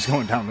 oh well, he's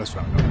going down this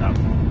round. No.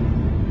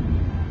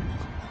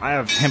 I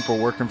have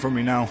tempo working for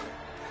me now.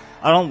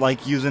 I don't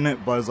like using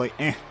it, but it's like,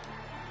 eh.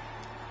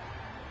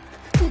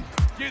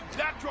 Did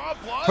that draw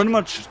blood? Pretty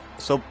much.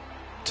 So,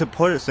 to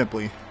put it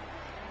simply,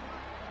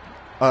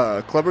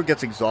 Clubber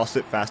gets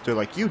exhausted faster,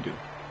 like you do.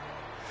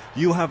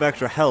 You have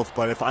extra health,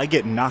 but if I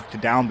get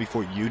knocked down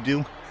before you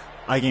do,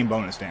 I gain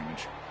bonus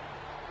damage.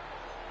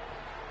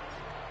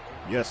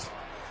 Yes.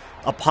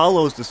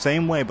 Apollo's the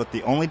same way, but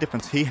the only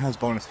difference, he has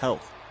bonus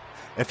health.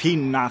 If he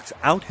knocks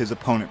out his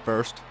opponent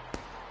first,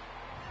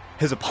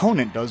 his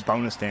opponent does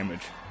bonus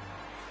damage.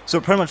 So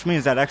it pretty much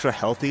means that extra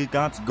health he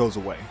got goes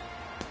away.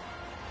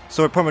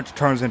 So it pretty much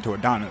turns into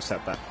Adonis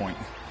at that point.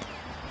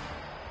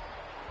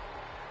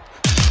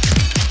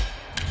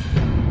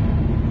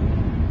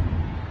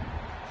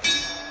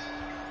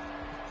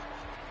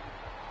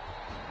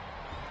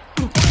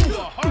 A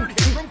hard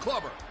hit from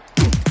Clubber.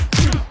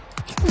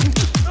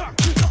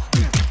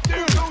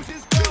 There goes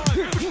his gun.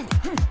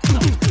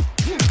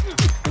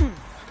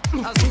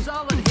 A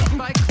solid hit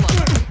by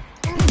Clubber.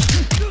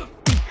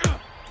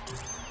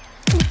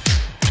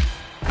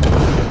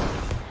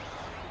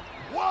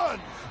 One,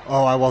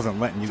 Oh, I wasn't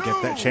letting you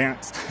get that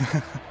chance.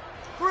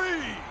 3.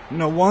 You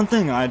know, one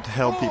thing I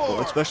tell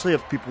people, especially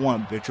if people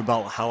want to bitch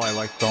about how I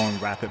like throwing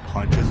rapid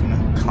punches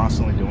and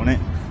constantly doing it,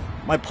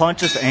 my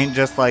punches ain't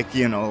just like,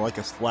 you know, like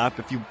a slap.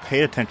 If you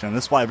pay attention,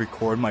 this is why I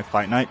record my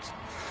fight nights.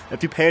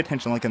 If you pay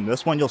attention, like in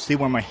this one, you'll see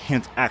where my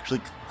hands actually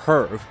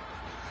curve.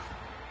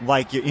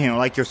 Like, you know,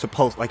 like you're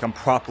supposed, like I'm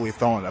properly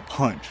throwing a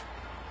punch.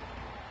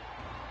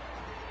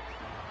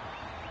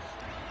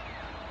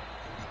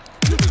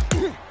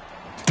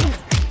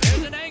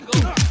 There's an angle.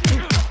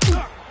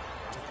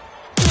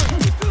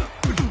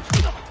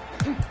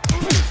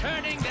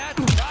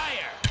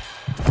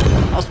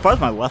 was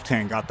surprised my left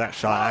hand got that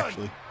shot,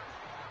 actually.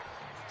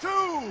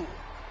 2,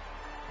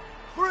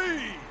 3.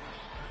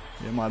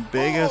 Yeah, my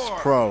biggest 4,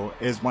 pro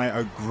is my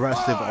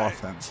aggressive 5.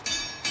 offense.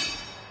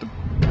 The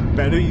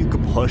better you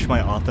could push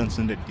my offense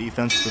into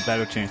defense, the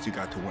better chance you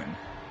got to win.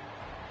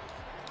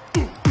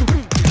 He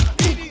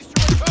needs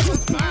to recover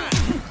fast.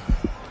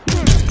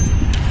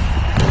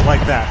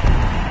 Like that.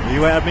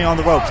 You had me on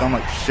the ropes, I'm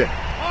like, shit.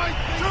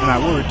 And I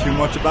worried too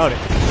much about it.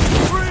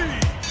 3.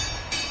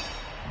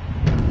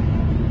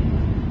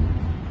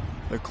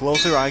 The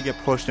closer I get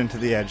pushed into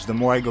the edge, the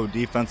more I go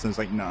defense, and it's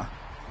like, nah.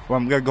 Well,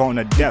 I'm gonna go in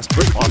a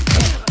desperate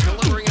offense.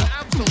 Delivering an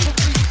absolutely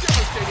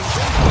devastating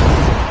blow.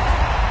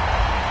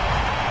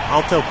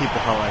 I'll tell people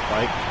how I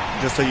fight,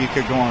 just so you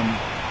could go and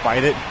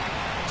fight it.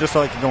 Just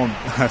so I could go and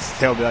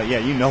they'll be like, yeah,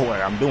 you know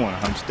what I'm doing,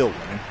 I'm still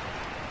winning.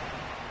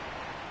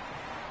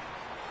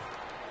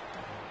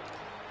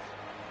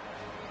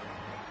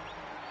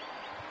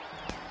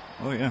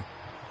 Oh yeah.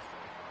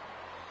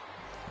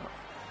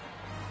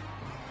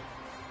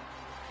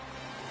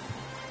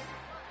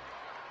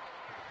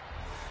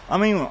 I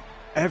mean,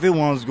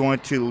 everyone's going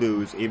to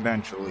lose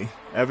eventually.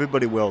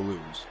 Everybody will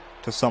lose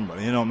to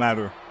somebody. It don't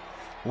matter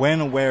when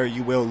or where,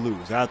 you will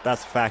lose. That's a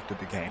fact of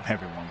the game.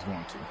 Everyone's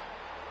going to.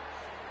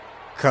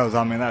 Because,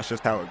 I mean, that's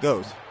just how it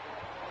goes.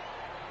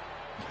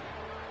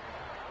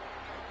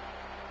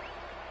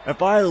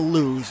 If I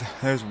lose,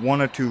 there's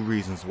one or two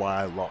reasons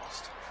why I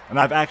lost. And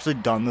I've actually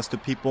done this to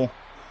people,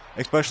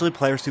 especially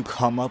players who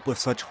come up with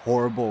such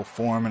horrible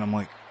form, and I'm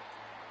like,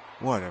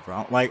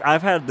 whatever. Like,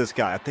 I've had this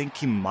guy, I think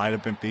he might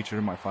have been featured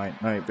in my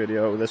Fight Night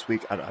video this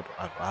week, I don't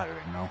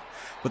even know.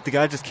 But the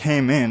guy just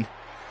came in,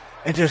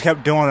 and just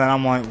kept doing that,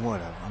 I'm like,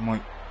 whatever. I'm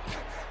like,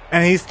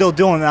 and he's still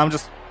doing that, I'm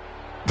just,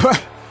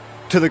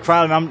 to the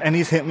crowd, and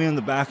he's hit me in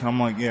the back, and I'm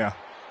like, yeah.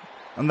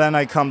 And then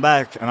I come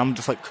back, and I'm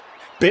just like,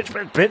 bitch,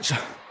 bitch, bitch.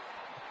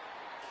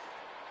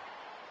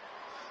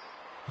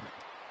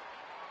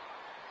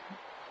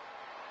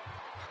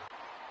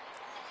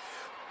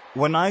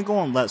 When I go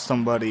and let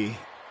somebody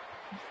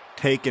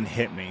take and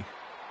hit me,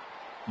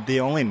 the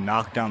only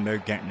knockdown they're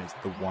getting is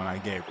the one I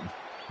gave them.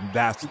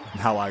 That's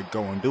how I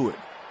go and do it.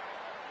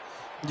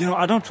 You know,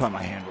 I don't try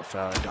my hand with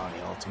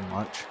Daniel too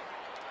much.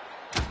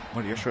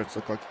 What do your shirts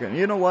look like again?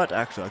 You know what?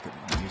 Actually, I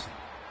could use it.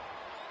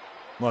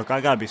 Look, I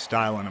gotta be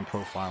styling and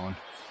profiling.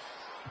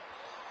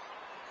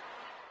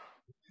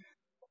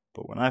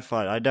 But when I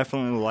fight, I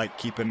definitely like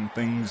keeping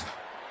things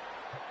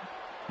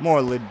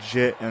more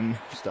legit and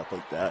stuff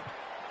like that.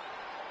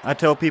 I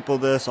tell people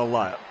this a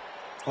lot.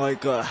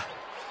 Like,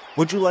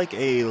 would you like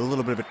a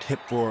little bit of a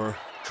tip for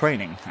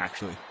training,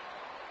 actually?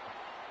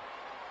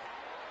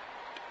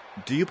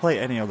 Do you play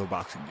any other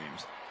boxing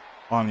games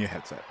on your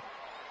headset?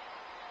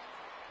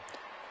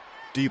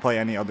 Do you play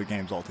any other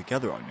games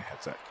altogether on your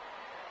headset?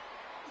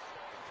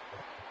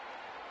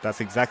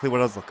 That's exactly what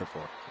I was looking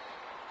for.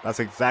 That's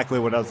exactly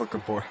what I was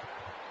looking for.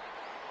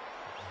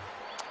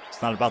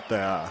 It's not about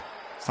the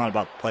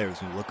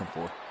players you're looking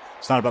for.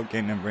 It's not about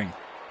getting in ring.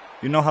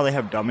 You know how they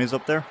have dummies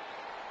up there?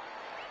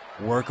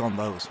 Work on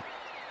those.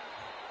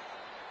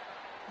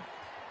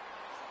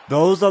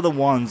 Those are the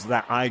ones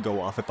that I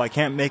go off. If I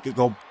can't make it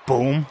go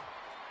boom,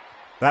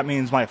 that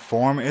means my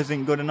form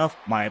isn't good enough,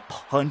 my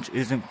punch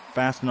isn't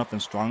fast enough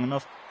and strong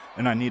enough,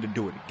 and I need to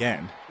do it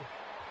again.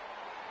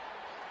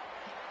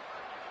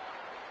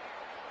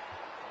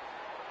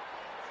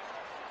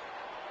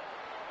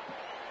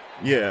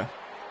 Yeah.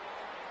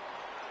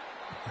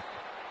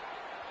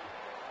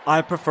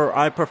 I prefer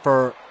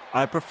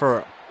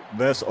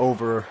this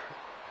over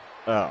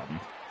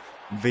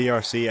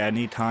VRC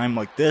anytime.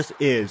 Like, this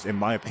is, in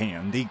my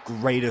opinion, the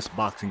greatest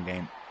boxing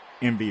game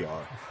in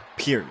VR.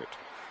 Period.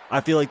 I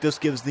feel like this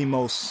gives the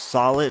most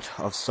solid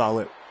of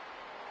solid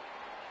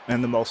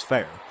and the most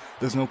fair.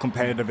 There's no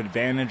competitive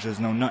advantage, there's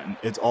no nothing.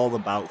 It's all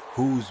about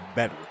who's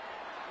better.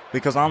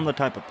 Because I'm the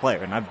type of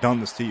player, and I've done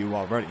this to you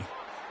already.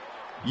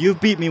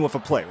 You've beat me with a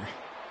player.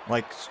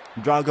 Like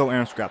Drago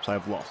Aaron Scraps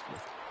I've lost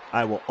with.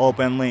 I will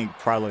openly,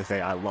 proudly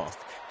say I lost.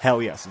 Hell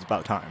yes, it's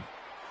about time.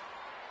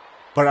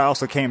 But I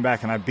also came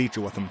back and I beat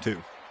you with him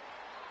too.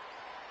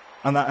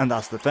 And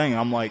that's the thing.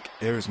 I'm like,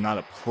 there's not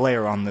a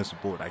player on this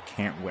board I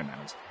can't win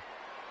as.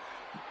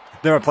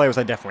 There are players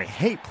I definitely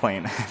hate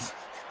playing as.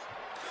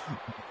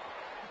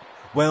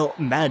 Well,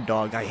 Mad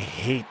Dog, I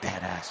hate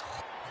that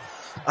asshole.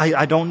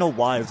 I don't know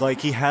why. It's like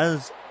he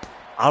has,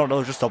 I don't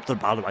know, just something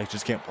about him. I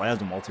just can't play as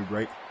him all too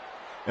great.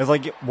 It's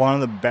like one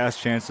of the best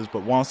chances,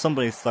 but once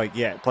somebody's like,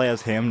 yeah, play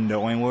as him,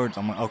 knowing words,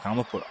 I'm like, okay,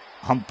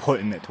 I'm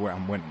putting it to where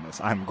I'm winning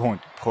this. I'm going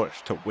to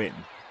push to win.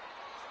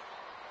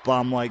 But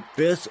I'm like,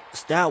 this,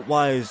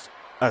 stat-wise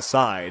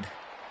aside,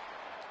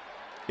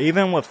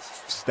 even with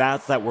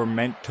stats that were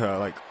meant to,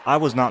 like, I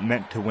was not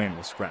meant to win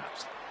with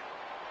Scraps.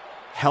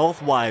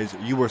 Health-wise,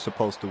 you were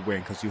supposed to win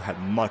because you had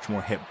much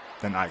more hit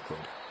than I could.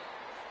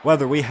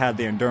 Whether we had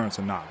the endurance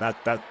or not,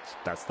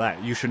 that's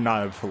that. You should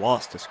not have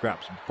lost to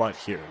Scraps, but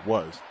here it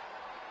was.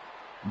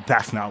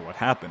 That's not what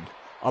happened.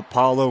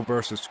 Apollo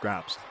versus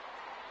Scraps.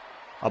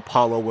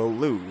 Apollo will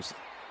lose,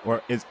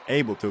 or is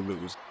able to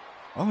lose.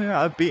 Oh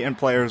yeah, I've beaten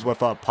players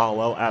with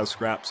Apollo as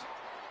scraps.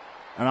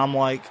 And I'm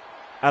like,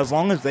 as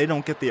long as they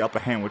don't get the upper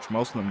hand, which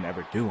most of them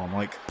never do, I'm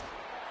like,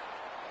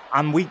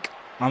 I'm weak.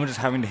 I'm just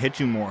having to hit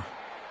you more.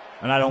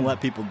 And I don't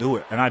let people do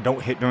it. And I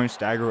don't hit during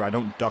stagger. I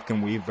don't duck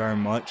and weave very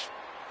much.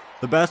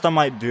 The best I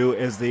might do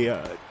is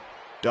the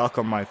duck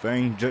on my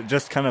thing.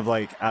 Just kind of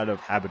like out of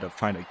habit of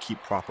trying to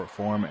keep proper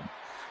form and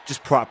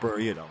just proper,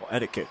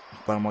 etiquette.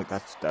 But I'm like,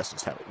 that's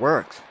just how it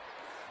works.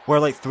 Where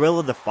like Thrill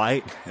of the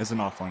Fight is an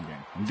offline game.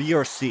 And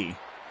VRC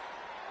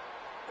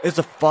is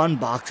a fun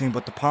boxing,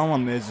 but the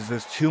problem is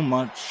there's too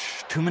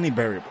many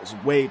variables.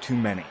 Way too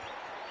many.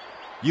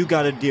 You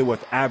gotta deal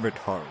with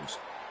avatars,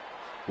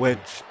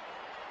 which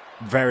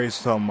varies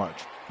so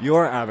much.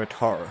 Your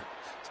avatar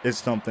is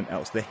something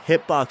else. The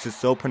hitbox is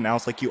so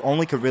pronounced, like you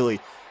only could really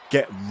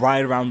get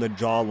right around the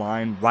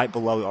jawline, right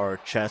below our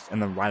chest,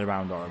 and then right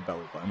around our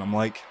belly button. I'm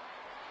like,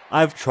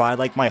 I've tried,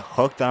 like my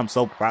hook that I'm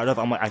so proud of,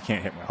 I'm like, I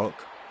can't hit my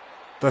hook.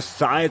 The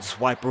side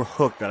swiper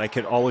hook that I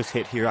could always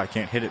hit here, I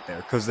can't hit it there,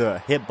 because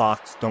the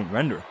hitbox don't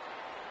render.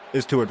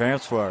 Is too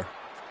advanced for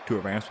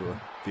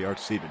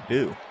VRC to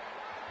do.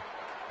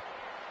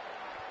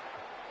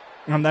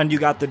 And then you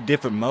got the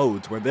different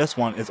modes, where this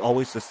one is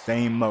always the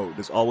same mode.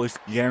 It's always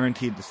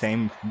guaranteed the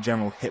same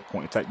general hit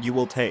points that you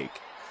will take.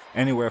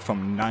 Anywhere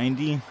from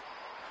 90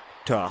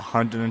 to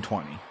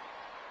 120.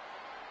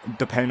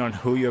 Depending on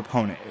who your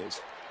opponent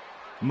is.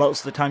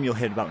 Most of the time you'll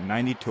hit about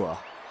 90 to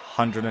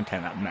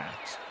 110 at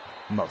max.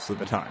 Most of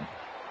the time.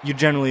 You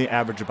generally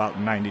average about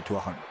 90 to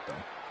 100 though.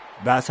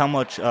 That's how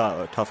much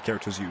tough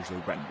characters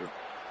usually render.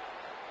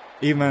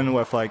 Even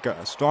with like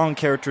strong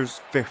characters,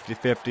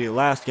 50-50.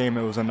 Last game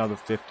it was another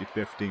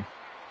 50-50.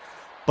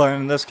 But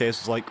in this case,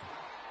 it's like,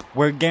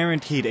 we're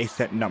guaranteed a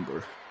set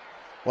number.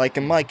 Like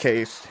in my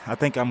case, I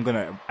think I'm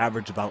gonna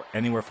average about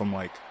anywhere from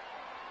like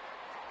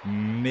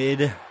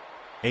mid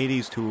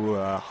 80s to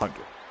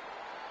 100.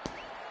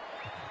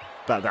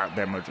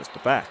 Them are just the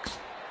facts.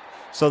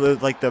 So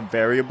there's like the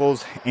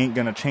variables ain't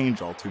gonna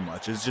change all too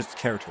much. It's just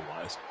character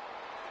wise.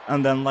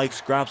 And then like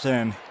Scraps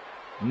and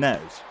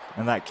Nez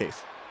in that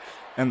case.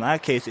 In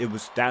that case, it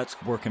was stats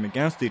working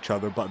against each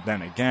other, but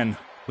then again,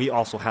 we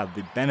also have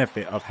the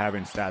benefit of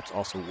having stats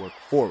also work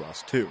for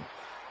us too.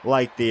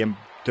 Like the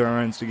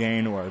endurance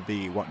gain or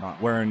the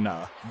whatnot. We're in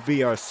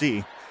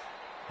VRC,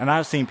 and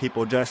I've seen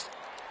people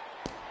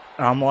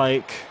I'm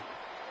like,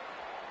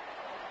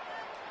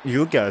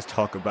 you guys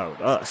talk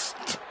about us.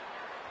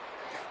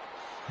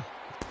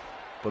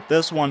 But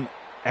this one,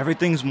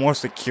 everything's more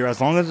secure.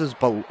 As long as it's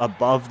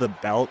above the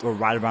belt or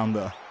right around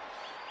the,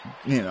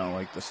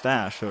 like the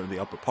stash or the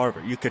upper part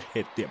of it, you could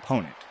hit the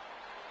opponent.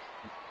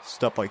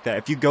 Stuff like that.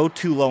 If you go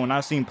too low, and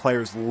I've seen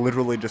players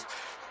literally just...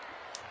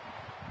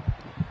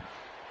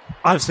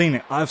 I've seen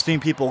it. I've seen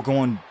people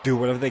go and do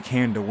whatever they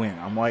can to win.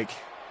 I'm like,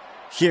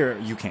 here,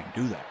 you can't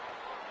do that.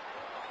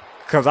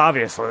 Because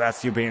obviously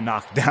that's you being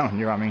knocked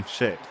down.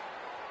 Shit.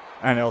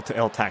 And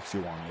it'll tax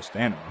you on your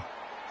stamina.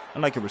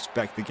 And I can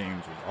respect the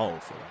game's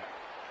resolve for that.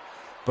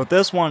 But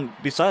this one,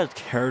 besides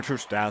character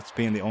stats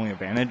being the only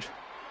advantage,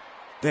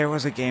 there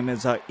was a game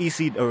as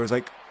EC, or it was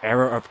like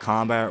Era of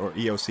Combat, or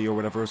EOC, or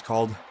whatever it's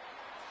called.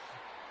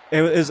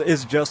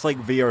 It's just like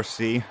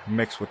VRC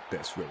mixed with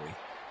this, really.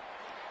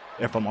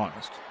 If I'm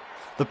honest.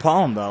 The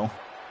problem,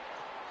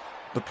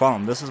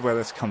 this is where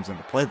this comes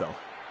into play, though.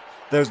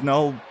 There's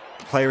no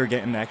player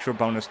getting extra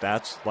bonus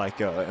stats,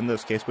 like in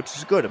this case, which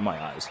is good in my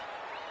eyes.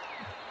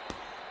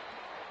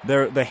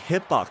 The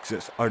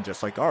hitboxes are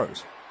just like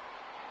ours.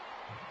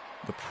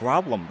 The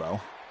problem,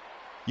 though,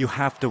 you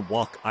have to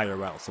walk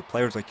IRL, so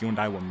players like you and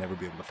I will never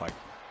be able to fight.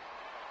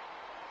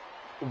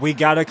 We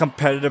got a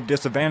competitive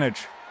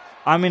disadvantage.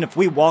 If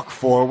we walk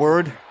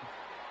forward,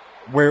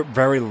 we're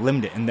very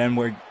limited, and then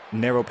we're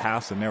narrow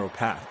paths and narrow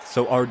path,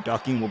 so our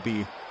ducking will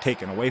be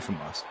taken away from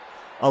us.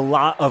 A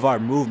lot of our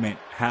movement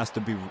has to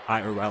be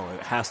IRL.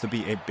 It has to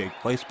be a big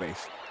play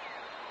space.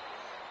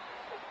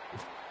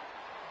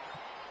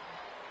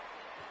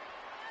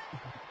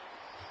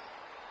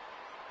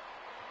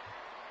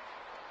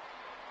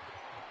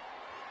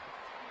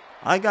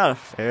 I got a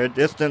fair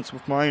distance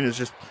with mine. It's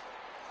just,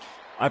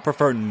 I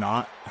prefer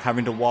not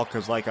having to walk,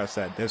 because like I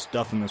said, there's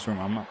stuff in this room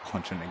I'm not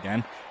punching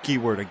again.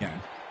 Keyword again.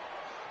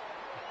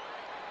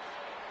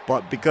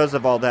 But because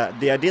of all that,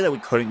 the idea that we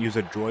couldn't use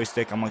a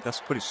joystick, I'm like,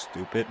 that's pretty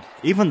stupid.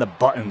 Even the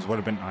buttons would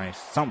have been nice.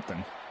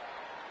 Something.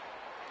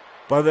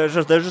 But there's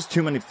just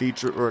too many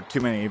features, or too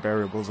many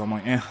variables. I'm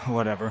like,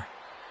 whatever.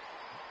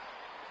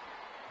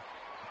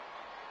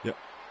 Yep.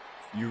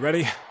 You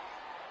ready?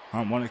 I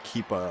don't want to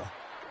keep, Yep.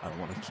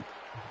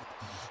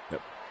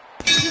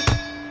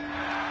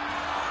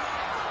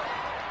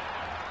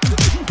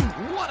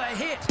 What a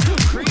hit!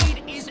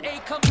 Creed is a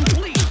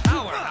complete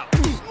powerhouse.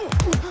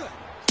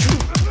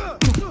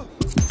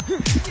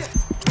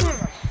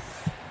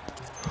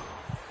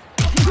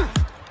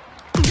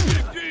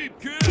 Deep,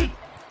 kid.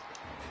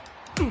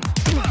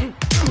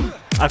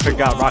 I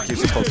forgot Rocky's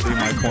supposed to be in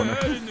my corner.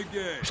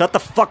 Shut the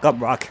fuck up,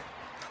 Rock.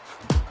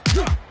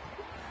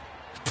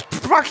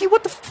 Rocky,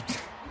 what the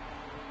f...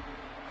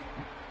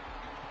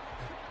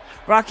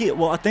 Rocky,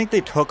 well, I think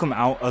they took him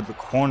out of the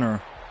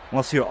corner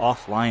unless you're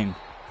offline.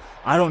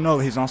 I don't know.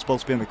 He's not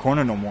supposed to be in the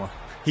corner no more.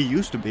 He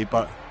used to be,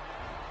 but...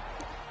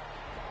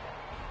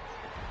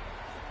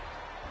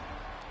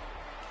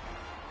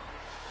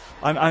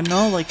 I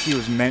know, like, he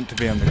was meant to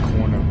be in the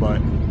corner,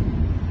 but...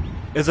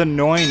 It's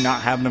annoying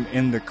not having him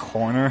in the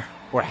corner,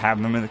 or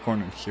having him in the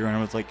corner here, and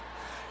I was like,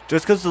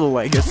 just because of the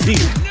legacy...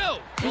 No!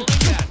 Pulling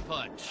that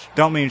punch.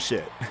 Don't mean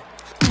shit.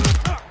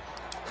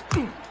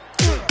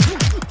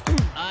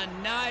 A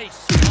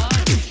nice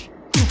punch.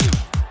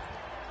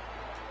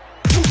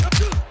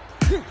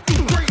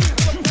 Great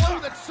with a blow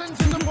that sends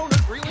his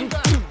opponent reeling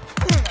back.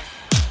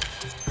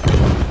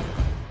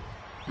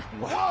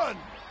 One.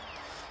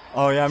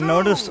 Oh yeah, I've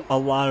noticed a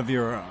lot of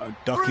your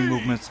ducking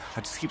movements.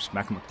 I just keep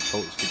smacking my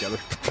controllers together.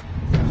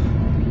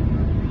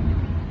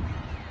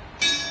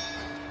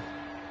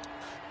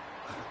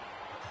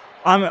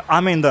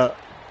 I mean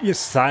your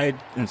side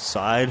and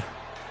side.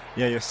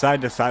 Yeah, your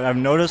side to side. I've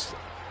noticed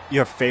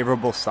your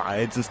favorable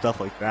sides and stuff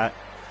like that.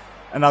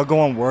 And I'll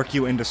go and work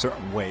you into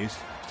certain ways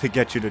to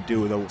get you to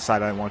do the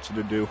side I want you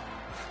to do.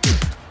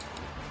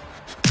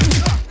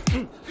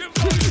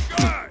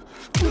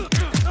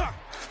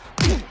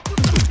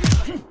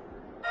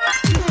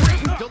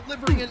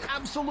 Delivering an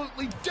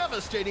absolutely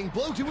devastating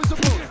blow to his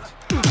opponent.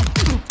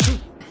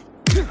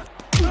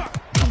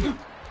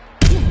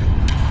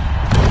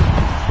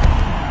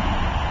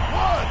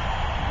 One.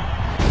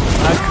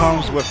 That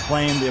comes with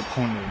playing the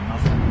opponent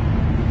enough.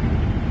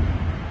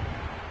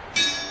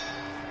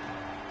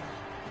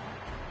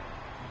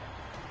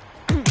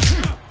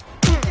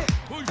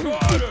 Push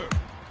harder.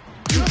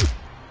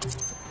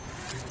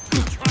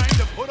 Trying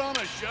to put on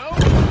a show?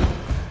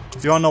 Do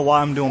you all know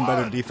why I'm doing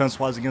better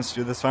defense-wise against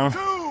you this round?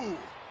 Two.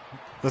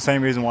 The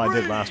same reason why I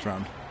did last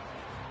round.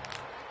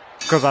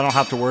 Because I don't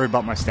have to worry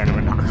about my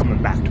stamina not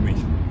coming back to me.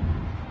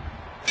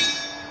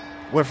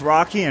 With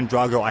Rocky and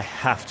Drago, I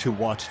have to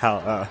watch how,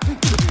 Man,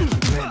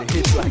 the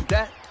hits like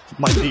that,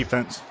 my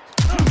defense.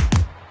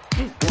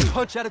 one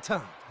punch at a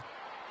time.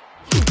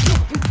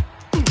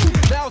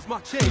 Now's my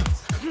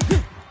chance.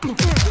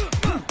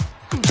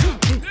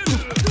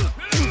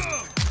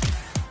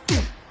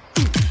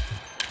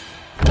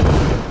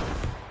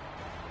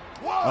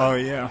 Oh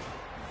yeah.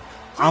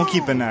 I'm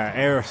keeping that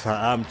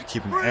I'm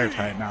keeping it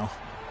airtight now.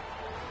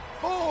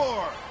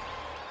 Four.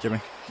 Give me.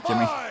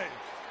 Five.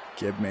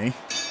 Give me.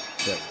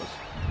 There it was.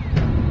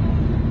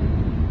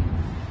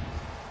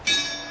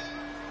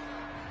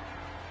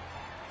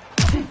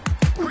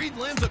 Creed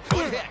lands a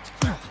good hit.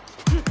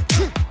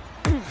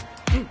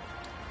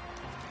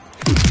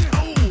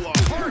 Oh, a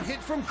hard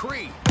hit from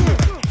Creed.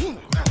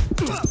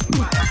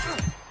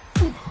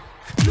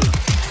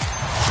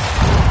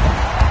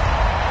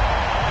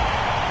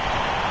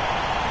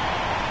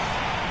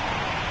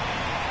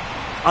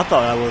 I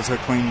thought that was a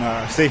clean,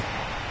 see,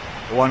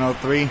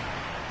 103.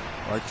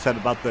 Like I said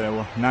about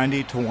the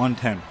 90 to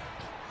 110.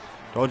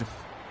 Told you.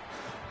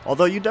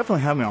 Although you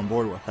definitely have me on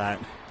board with that.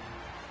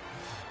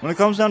 When it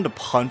comes down to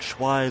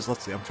punch-wise,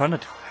 let's see, I'm trying to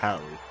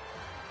tally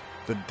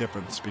the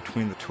difference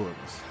between the two of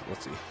us.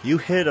 Let's see. You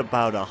hit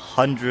about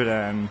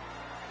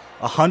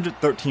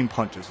 113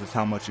 punches is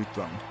how much you've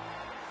thrown.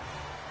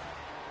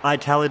 I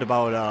tallied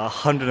about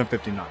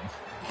 159.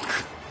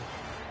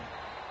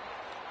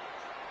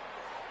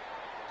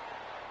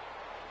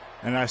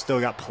 And I still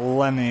got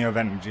plenty of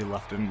energy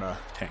left in the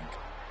tank.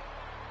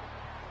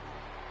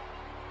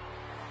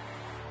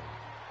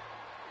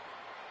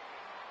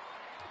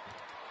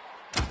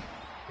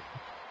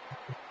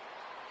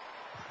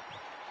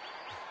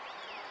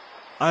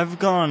 I've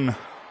gone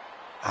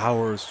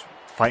hours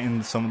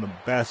fighting some of the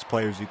best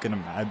players you can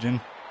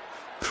imagine,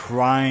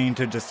 trying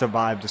to just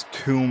survive just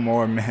 2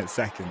 more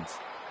seconds,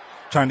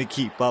 trying to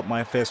keep up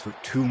my fist for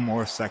 2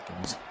 more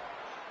seconds.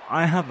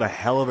 I have a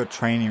hell of a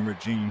training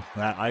regime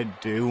that I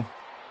do,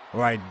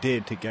 or I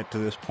did, to get to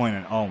this point,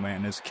 and oh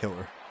man, it's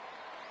killer.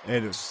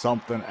 It is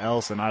something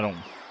else, and I don't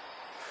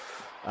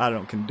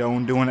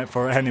condone doing it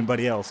for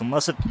anybody else.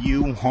 Unless if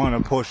you want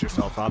to push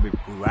yourself, I'll be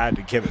glad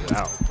to give it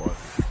out, but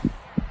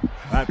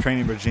that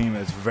training regime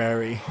is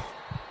very,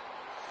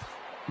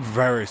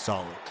 very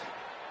solid.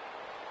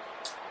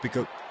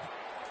 Because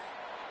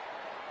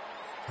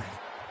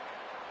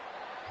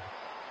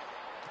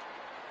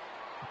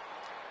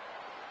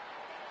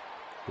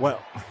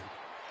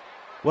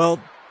well,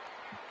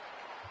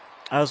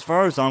 as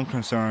far as I'm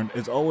concerned,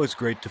 it's always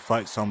great to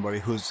fight somebody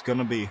who's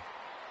gonna be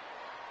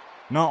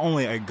not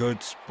only a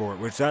good sport,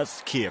 which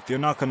that's key. If you're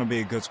not gonna be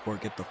a good sport,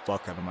 get the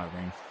fuck out of my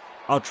ring.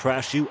 I'll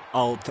trash you,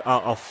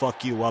 I'll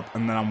fuck you up,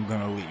 and then I'm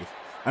gonna leave.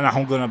 And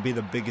I'm gonna be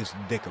the biggest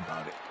dick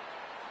about it.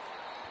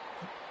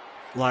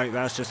 Like,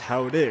 that's just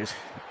how it is.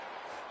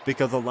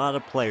 Because a lot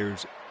of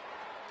players,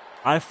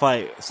 I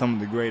fight some of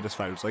the greatest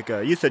fighters. Like,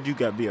 you said you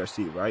got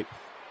BRC, right?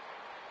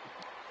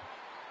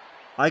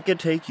 I could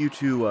take you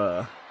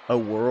to a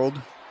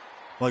world,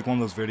 like one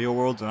of those video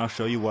worlds, and I'll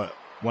show you what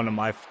one of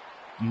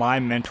my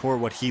mentor,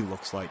 what he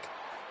looks like.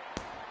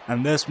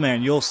 And this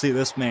man, you'll see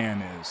this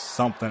man is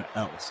something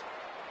else.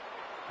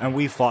 And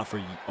we fought for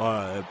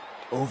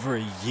over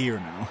a year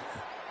now.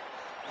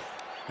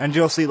 And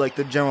you'll see like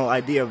the general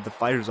idea of the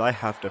fighters I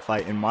have to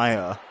fight in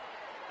my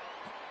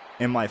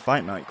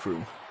Fight Night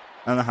crew,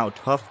 and how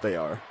tough they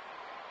are.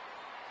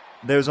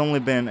 There's only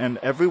been, and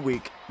every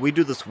week, we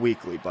do this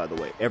weekly, by the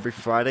way. Every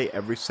Friday,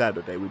 every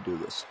Saturday, we do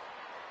this.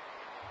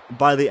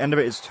 By the end of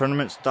it, it's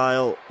tournament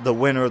style. The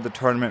winner of the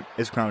tournament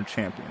is crowned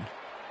champion.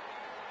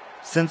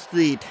 Since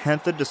the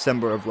 10th of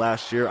December of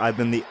last year, I've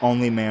been the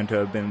only man to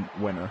have been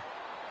winner.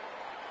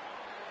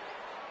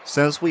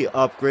 Since we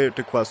upgraded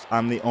to Quest,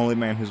 I'm the only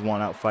man who's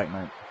won out Fight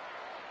Night.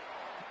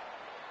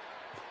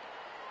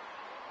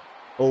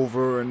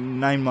 Over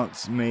 9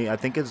 months, I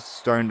think it's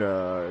starting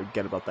to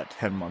get about that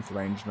 10-month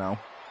range now.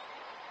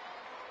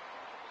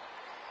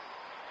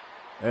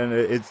 And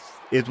it's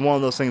one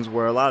of those things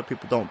where a lot of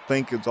people don't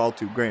think it's all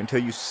too great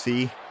until you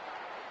see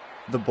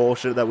the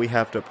bullshit that we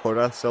have to put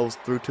ourselves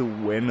through to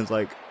win. It's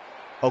like,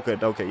 okay,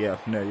 yeah,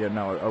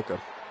 okay.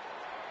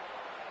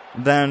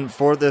 Then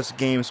for this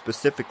game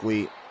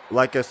specifically,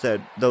 like I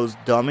said, those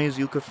dummies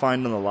you could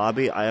find in the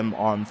lobby, I am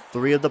on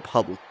 3 of the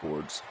public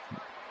boards.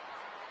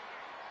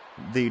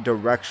 The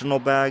directional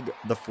bag,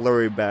 the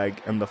flurry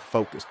bag, and the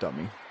focus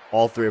dummy.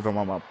 All 3 of them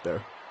I'm up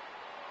there.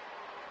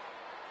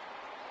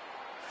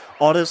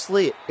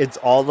 Honestly, it's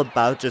all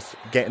about just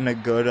getting a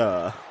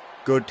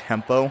good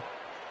tempo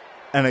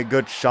and a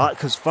good shot.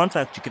 Because fun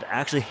fact, you could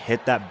actually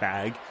hit that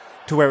bag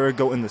to where it would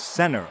go in the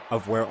center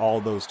of where all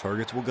those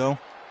targets will go.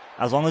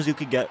 As long as you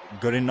could get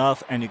good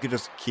enough and you could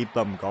just keep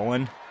them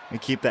going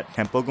and keep that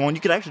tempo going,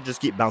 you could actually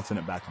just keep bouncing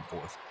it back and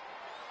forth.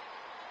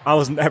 I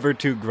was never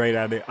too great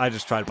at it. I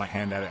just tried my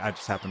hand at it. I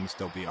just happened to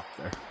still be up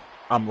there.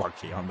 I'm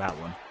lucky on that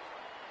one.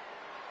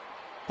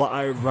 But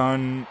I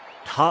run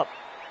top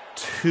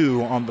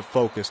 2 on the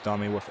focus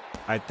dummy with,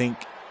 I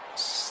think,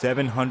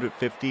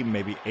 750,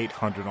 maybe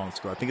 800 on the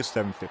score. I think it's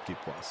 750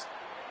 plus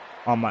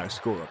on my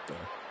score up there.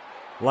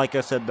 Like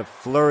I said, the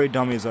flurry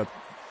dummy is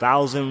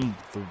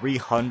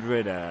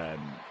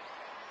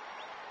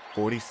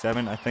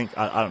 1,347, I think.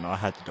 I don't know. I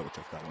had to double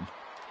check that one.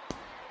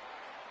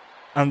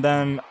 And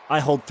then I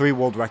hold 3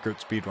 world record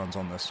speedruns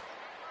on this.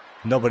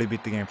 Nobody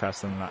beat the game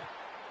faster than that.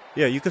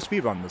 Yeah, you can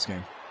speedrun this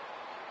game.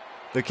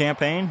 The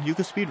campaign, you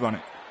can speedrun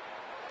it.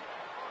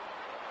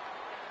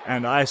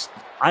 And I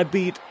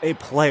beat a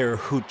player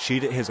who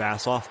cheated his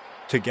ass off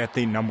to get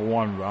the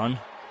 #1 run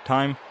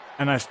time,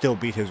 and I still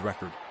beat his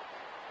record.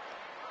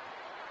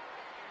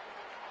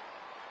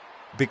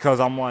 Because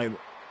I'm like,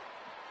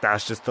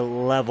 that's just the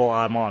level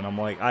I'm on. I'm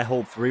like, I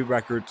hold 3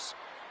 records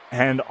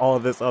and all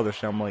of this other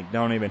shit. I'm like,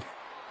 don't even...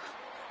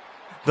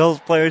 Those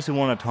players who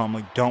want to tell them,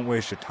 like, don't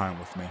waste your time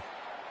with me.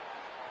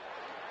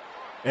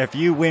 If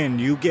you win,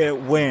 you get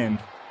win.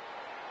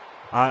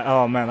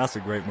 Oh man, that's a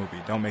great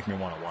movie. Don't make me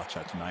want to watch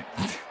that tonight.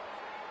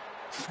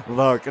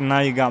 Look, now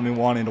you got me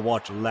wanting to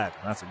watch 11.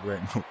 That's a great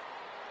movie.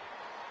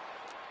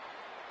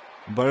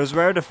 But it's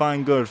rare to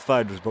find good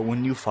fighters, but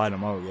when you fight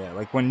them, oh yeah.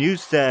 Like when you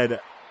said,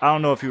 I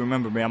don't know if you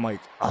remember me, I'm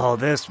like, oh,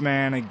 this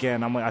man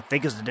again. I'm like, I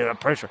think it's the dude, I'm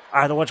pretty sure.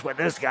 I had to watch, but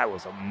this guy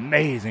was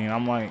amazing.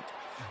 I'm like,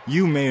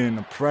 you made an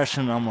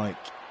impression. I'm like,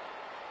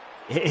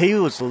 he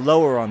was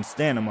lower on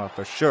stamina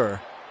for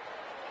sure.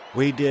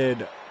 We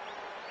did,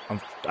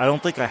 I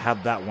don't think I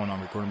have that one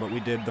on recording, but we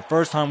did, the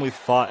first time we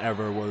fought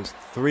ever was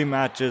 3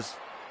 matches,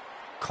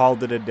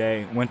 called it a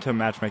day, went to a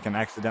matchmaking, and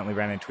accidentally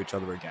ran into each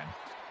other again.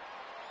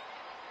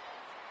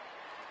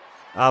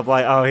 I'm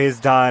like, oh, he's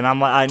dying. I'm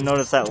like, I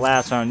noticed that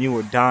last round you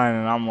were dying,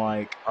 and I'm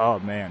like, oh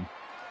man.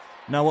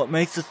 Now what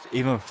makes this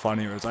even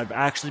funnier is I've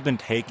actually been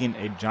taking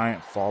a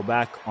giant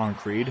fallback on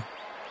Creed,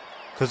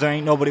 because there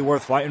ain't nobody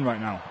worth fighting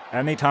right now.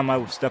 Anytime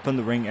I step in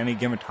the ring, any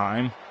given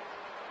time,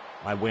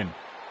 I win.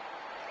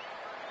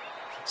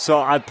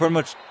 So I pretty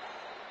much,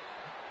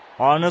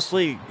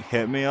 honestly,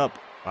 hit me up.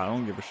 I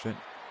don't give a shit.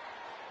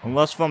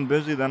 Unless if I'm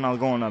busy, then I'll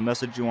go and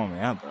message you on the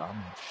app. But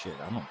I'm shit.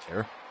 I don't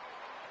care.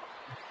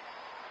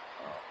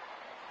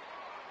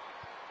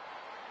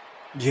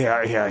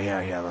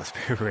 Yeah. Let's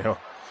be real.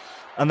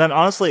 And then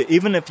honestly,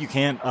 even if you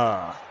can't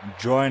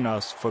join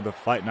us for the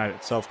fight night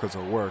itself because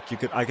of work,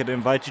 I could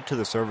invite you to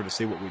the server to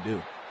see what we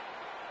do.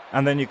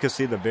 And then you could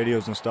see the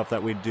videos and stuff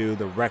that we do,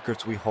 the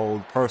records we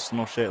hold,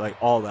 personal shit, like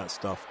all that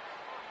stuff.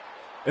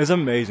 It's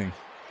amazing.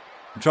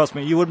 Trust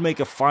me, you would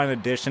make a fine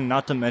addition.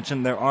 Not to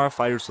mention, there are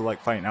fighters who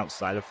like fighting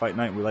outside of Fight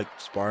Night. We like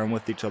sparring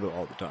with each other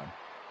all the time.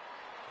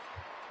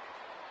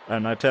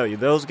 And I tell you,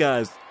 those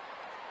guys,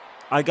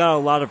 I got a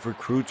lot of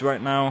recruits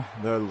right now.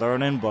 They're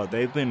learning, but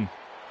they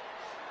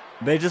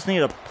just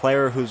need a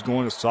player who's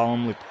going to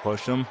solemnly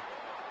push them.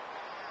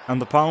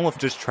 And the problem with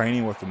just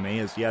training with me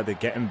is, yeah, they're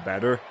getting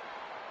better.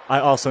 I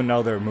also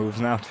know their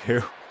moves now,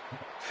 too.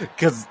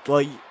 Because,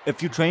 like,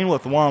 if you train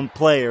with one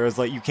player, it's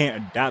like you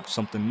can't adapt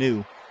something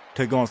new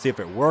to go and see if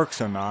it works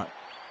or not.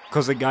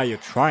 Because the guy you're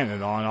trying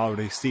it on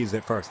already sees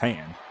it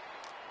firsthand.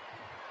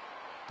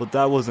 But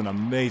that was an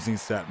amazing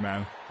set,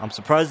 man. I'm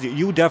surprised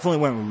you definitely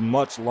went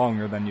much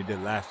longer than you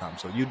did last time.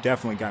 So you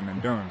definitely got an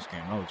endurance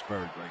game. That was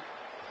very great.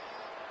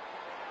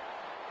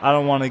 I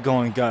don't want to go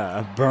and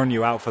burn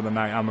you out for the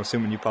night. I'm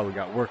assuming you probably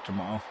got work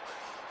tomorrow.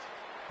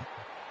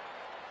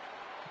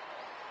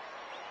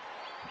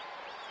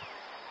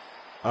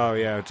 Oh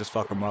yeah, just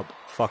fuck them up.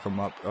 Fuck them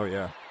up. Oh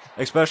yeah.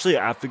 Especially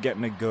after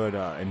getting a good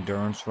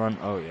endurance run.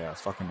 Oh yeah,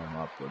 fucking them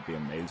up would be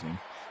amazing.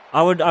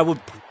 I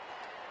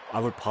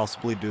would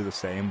possibly do the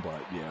same,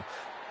 but yeah.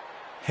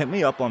 Hit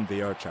me up on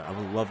VR chat. I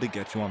would love to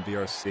get you on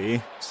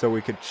VRC so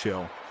we could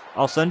chill.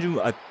 I'll send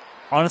you.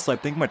 Honestly, I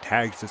think my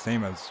tag's the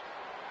same as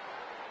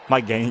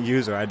my game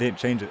user. I didn't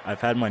change it.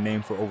 I've had my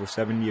name for over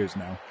 7 years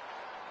now.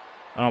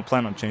 I don't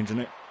plan on changing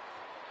it.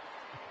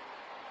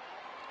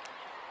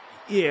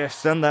 Yeah,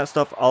 send that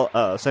stuff.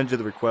 I'll send you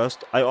the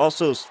request. I'll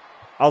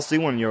see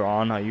when you're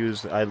on.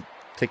 I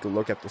take a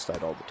look at the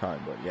site all the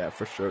time. But yeah,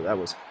 for sure, that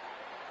was.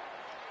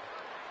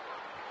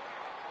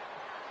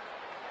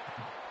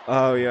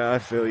 Oh yeah, I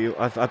feel you.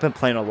 I've been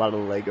playing a lot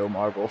of Lego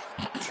Marvel.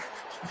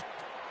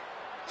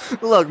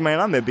 Look, man,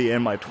 I may be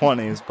in my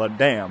 20s, but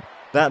damn,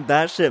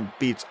 that shit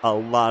beats a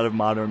lot of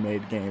modern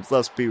made games.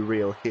 Let's be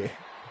real here.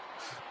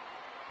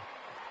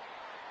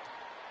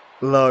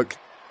 Look,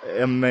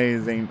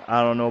 amazing.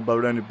 I don't know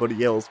about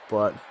anybody else,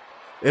 but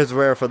it's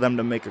rare for them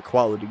to make a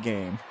quality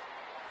game.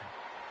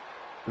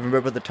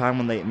 Remember the time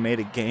when they made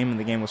a game and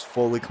the game was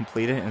fully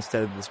completed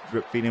instead of this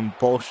drip feeding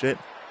bullshit?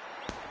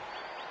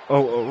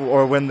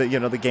 Or when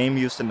the game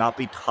used to not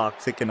be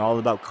toxic and all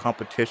about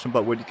competition,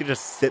 but when you could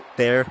just sit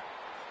there,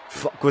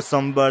 fuck with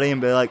somebody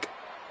and be like,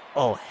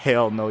 oh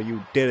hell no,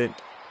 you didn't.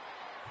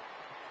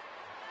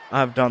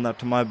 I've done that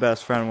to my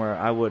best friend where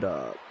I would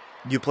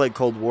you played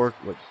Cold War,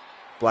 like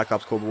Black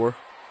Ops Cold War?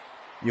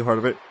 You heard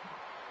of it?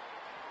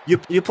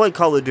 You played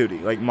Call of Duty,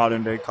 like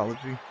modern day Call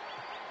of Duty?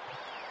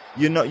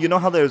 You know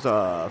how there's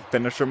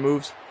finisher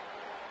moves?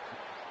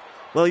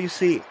 Well, you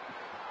see,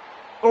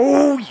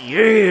 oh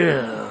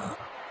yeah.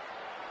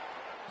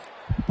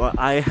 But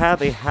I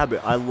have a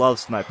habit. I love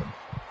sniping.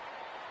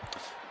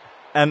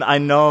 And I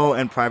know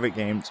in private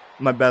games,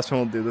 my best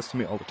friend will do this to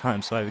me all the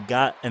time. So I've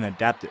got an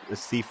adapter, the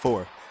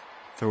C4.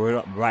 Throw it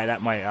up right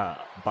at my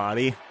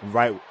body,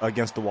 right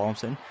against the wall I'm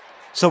sitting.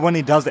 So when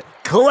he does it,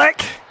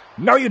 click!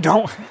 No, you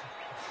don't!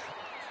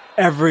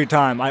 Every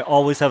time, I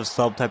always have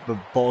some type of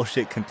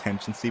bullshit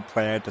contingency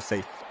plan to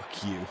say,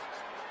 fuck you.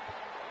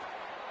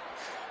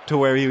 To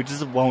where you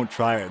just won't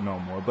try it no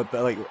more. But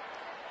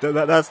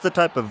that's the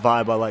type of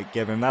vibe I like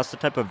giving. That's the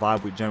type of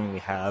vibe we generally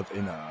have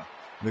in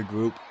the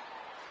group.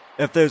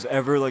 If there's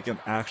ever like an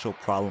actual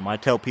problem, I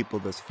tell people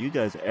this: if you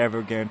guys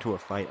ever get into a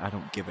fight, I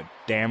don't give a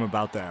damn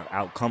about the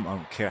outcome. I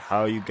don't care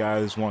how you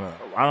guys wanna.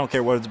 I don't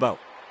care what it's about.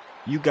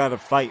 You gotta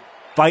fight.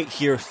 Fight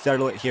here,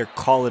 settle it here,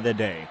 call it a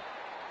day.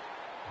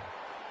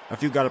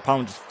 If you got a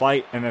problem, just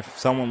fight. And if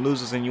someone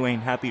loses and you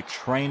ain't happy,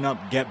 train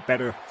up, get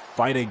better,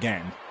 fight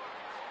again.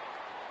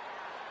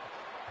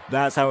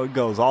 That's how it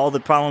goes. All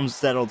the problems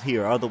settled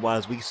here.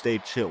 Otherwise, we stay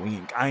chill.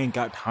 I ain't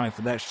got time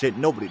for that shit.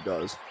 Nobody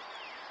does.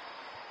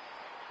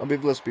 I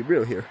mean, let's be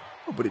real here.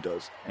 Nobody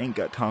does. Ain't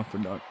got time for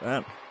none of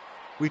that.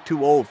 We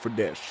too old for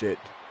that shit.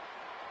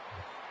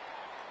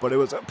 But it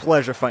was a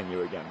pleasure fighting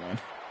you again, man.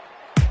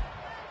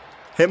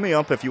 Hit me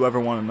up if you ever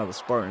want another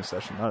sparring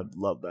session. I'd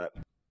love that.